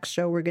 in the next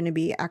show, we're going to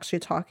be actually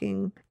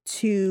talking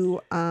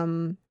to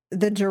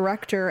the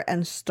director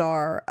and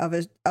star of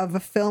a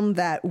film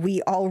that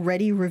we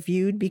already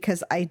reviewed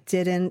because I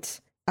didn't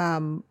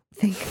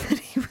think that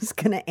he was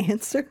going to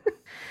answer.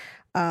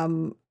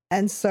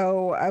 And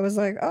so I was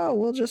like, oh,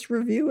 we'll just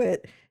review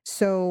it.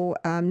 So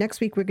next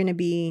week we're going to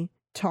be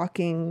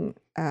talking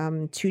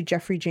to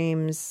Jeffrey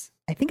James.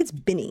 I think it's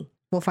Binny.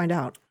 We'll find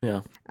out.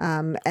 Yeah.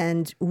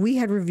 And we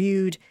had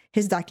reviewed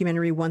his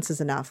documentary Once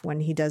Is Enough when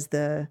he does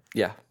the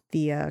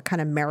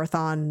kind of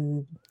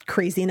marathon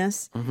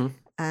craziness. Mm-hmm.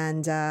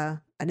 And I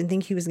didn't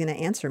think he was going to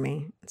answer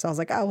me. So I was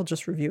like, oh, we'll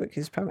just review it.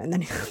 Because probably, and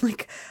then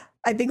like,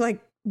 I think like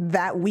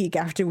that week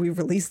after we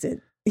released it,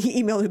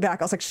 he emailed me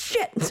back. I was like,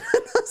 shit.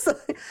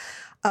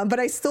 But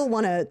I still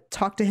want to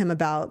talk to him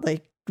about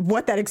like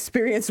what that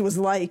experience was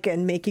like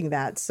and making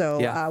that. So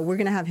we're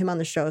going to have him on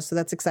the show. So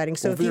that's exciting.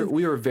 So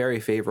we were very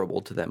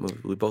favorable to that movie.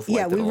 We both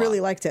liked it a lot.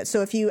 really liked it.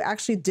 So if you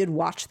actually did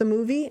watch the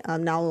movie,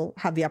 now we'll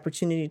have the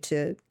opportunity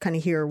to kind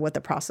of hear what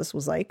the process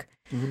was like.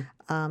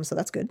 Mm-hmm. So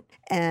that's good.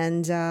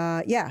 And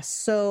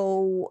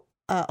so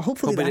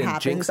hopefully that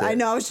happens. I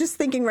know. I was just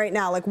thinking right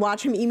now, like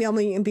watch him email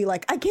me and be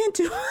like, I can't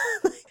do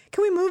it.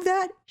 Can we move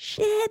that?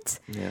 Shit.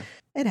 Yeah.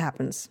 It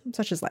happens.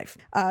 Such is life.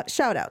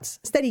 Shout outs.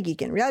 Steady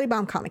Geekin, Reality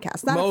Bomb Comic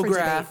Cast.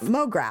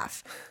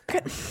 MoGraph.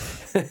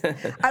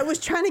 I was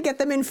trying to get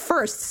them in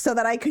first so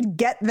that I could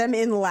get them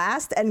in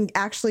last and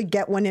actually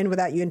get one in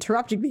without you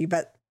interrupting me.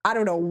 But I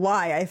don't know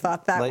why I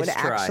thought that would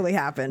actually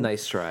happen.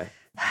 Nice try.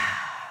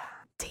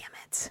 Damn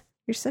it.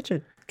 You're such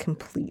a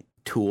complete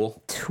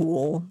tool.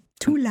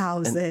 Too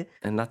lousy.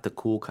 And not the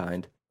cool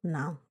kind.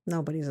 No,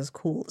 nobody's as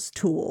cool as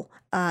Tool.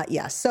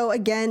 So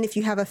again, if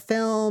you have a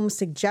film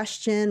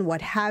suggestion,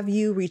 what have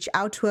you, reach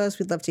out to us.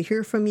 We'd love to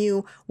hear from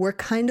you. We're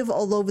kind of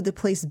all over the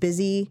place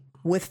busy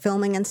with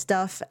filming and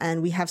stuff,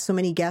 and we have so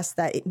many guests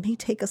that it may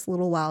take us a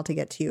little while to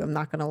get to you. I'm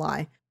not going to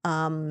lie.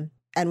 And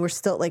we're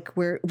still like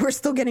we're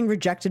still getting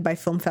rejected by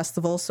film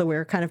festivals, so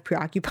we're kind of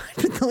preoccupied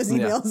with those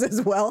emails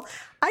as well.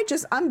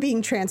 I'm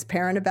being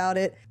transparent about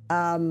it.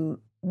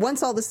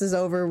 Once all this is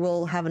over,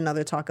 we'll have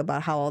another talk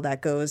about how all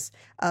that goes.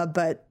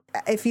 But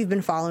if you've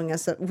been following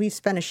us, we've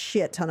spent a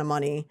shit ton of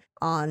money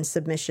on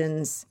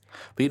submissions.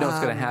 But you know what's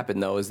going to happen,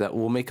 though, is that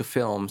we'll make a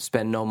film,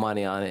 spend no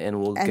money on it,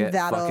 and we'll get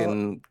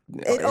fucking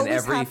in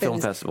every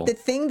film festival. The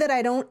thing that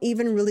I don't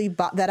even really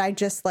that I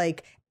just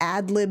like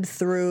ad-lib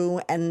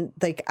through and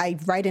like I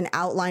write an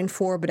outline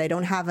for, but I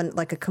don't have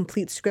a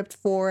complete script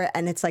for it.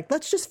 And it's like,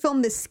 let's just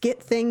film this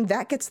skit thing.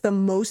 That gets the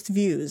most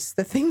views.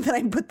 The thing that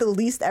I put the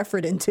least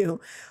effort into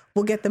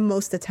will get the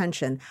most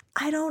attention.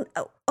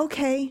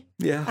 Okay.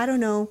 Yeah. I don't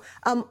know.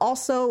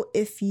 Also,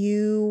 if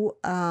you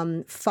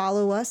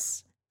follow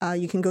us,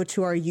 you can go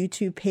to our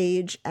YouTube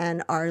page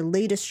and our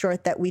latest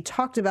short that we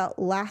talked about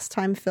last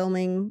time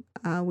filming.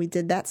 We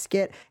did that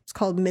skit. It's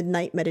called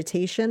Midnight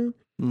Meditation.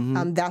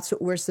 Mm-hmm. That's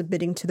what we're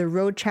submitting to the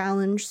Road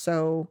Challenge.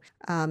 So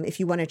if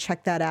you want to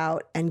check that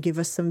out and give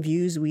us some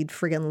views, we'd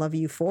friggin' love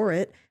you for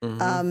it.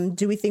 Mm-hmm.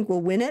 Do we think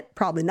we'll win it?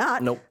 Probably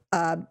not. Nope.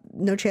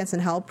 No chance in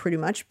hell, pretty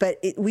much.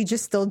 But we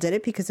just still did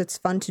it because it's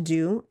fun to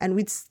do. And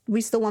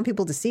we still want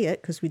people to see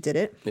it because we did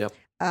it. Yep.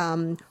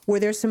 Were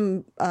there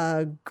some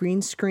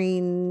green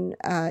screen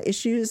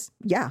issues?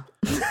 Yeah.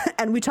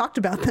 And we talked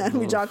about that.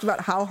 We talked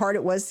about how hard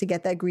it was to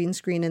get that green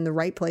screen in the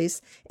right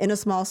place in a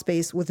small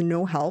space with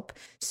no help.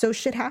 So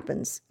shit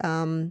happens.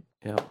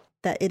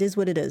 That it is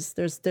what it is.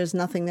 There's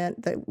nothing that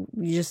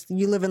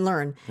you live and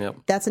learn. Yep.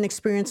 That's an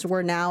experience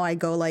where now I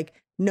go like,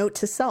 note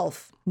to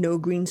self, no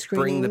green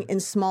screening in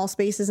small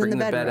spaces in the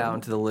bedroom. Bring the bed out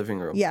into the living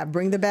room. Yeah,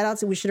 bring the bed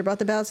out. We should have brought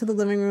the bed out to the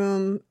living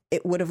room.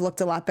 It would have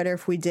looked a lot better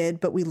if we did,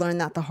 but we learned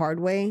that the hard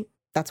way.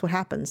 That's what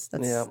happens.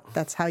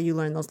 That's how you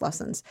learn those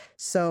lessons.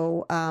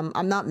 So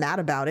I'm not mad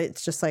about it.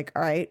 It's just like,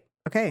 all right,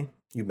 okay.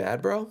 You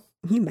mad, bro?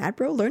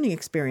 Learning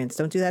experience.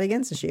 Don't do that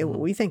again, Sashia. What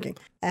were you thinking?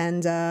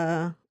 And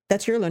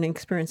that's your learning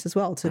experience as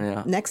well.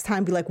 To next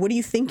time be like, what are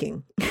you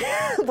thinking?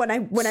 when I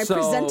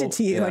present it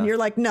to you and you're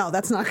like, no,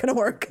 that's not going to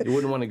work. You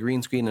wouldn't want a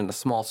green screen in a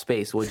small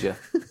space, would you?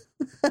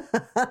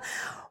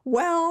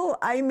 Well,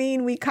 I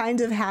mean, we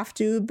kind of have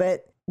to,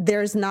 but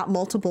there's not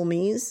multiple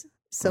me's.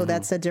 So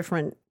that's a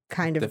different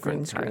kind of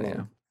green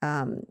screen.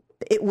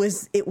 It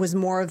was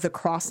more of the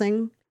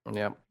crossing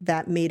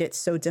that made it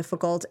so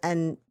difficult.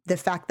 And the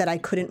fact that I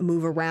couldn't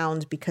move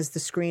around because the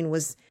screen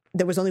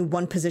there was only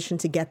one position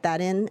to get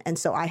that in. And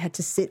so I had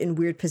to sit in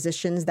weird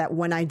positions that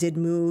when I did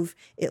move,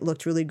 it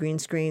looked really green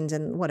screened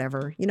and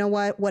whatever. You know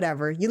what?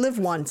 Whatever. You live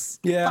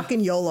once. Yeah. Fucking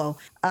YOLO.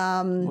 What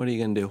are you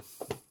going to do?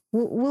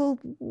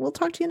 We'll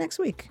talk to you next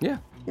week. Yeah.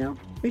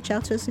 Reach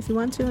out to us if you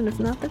want to. And if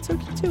not, that's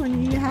okay too.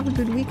 And you have a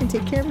good week and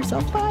take care of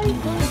yourself.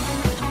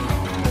 Bye.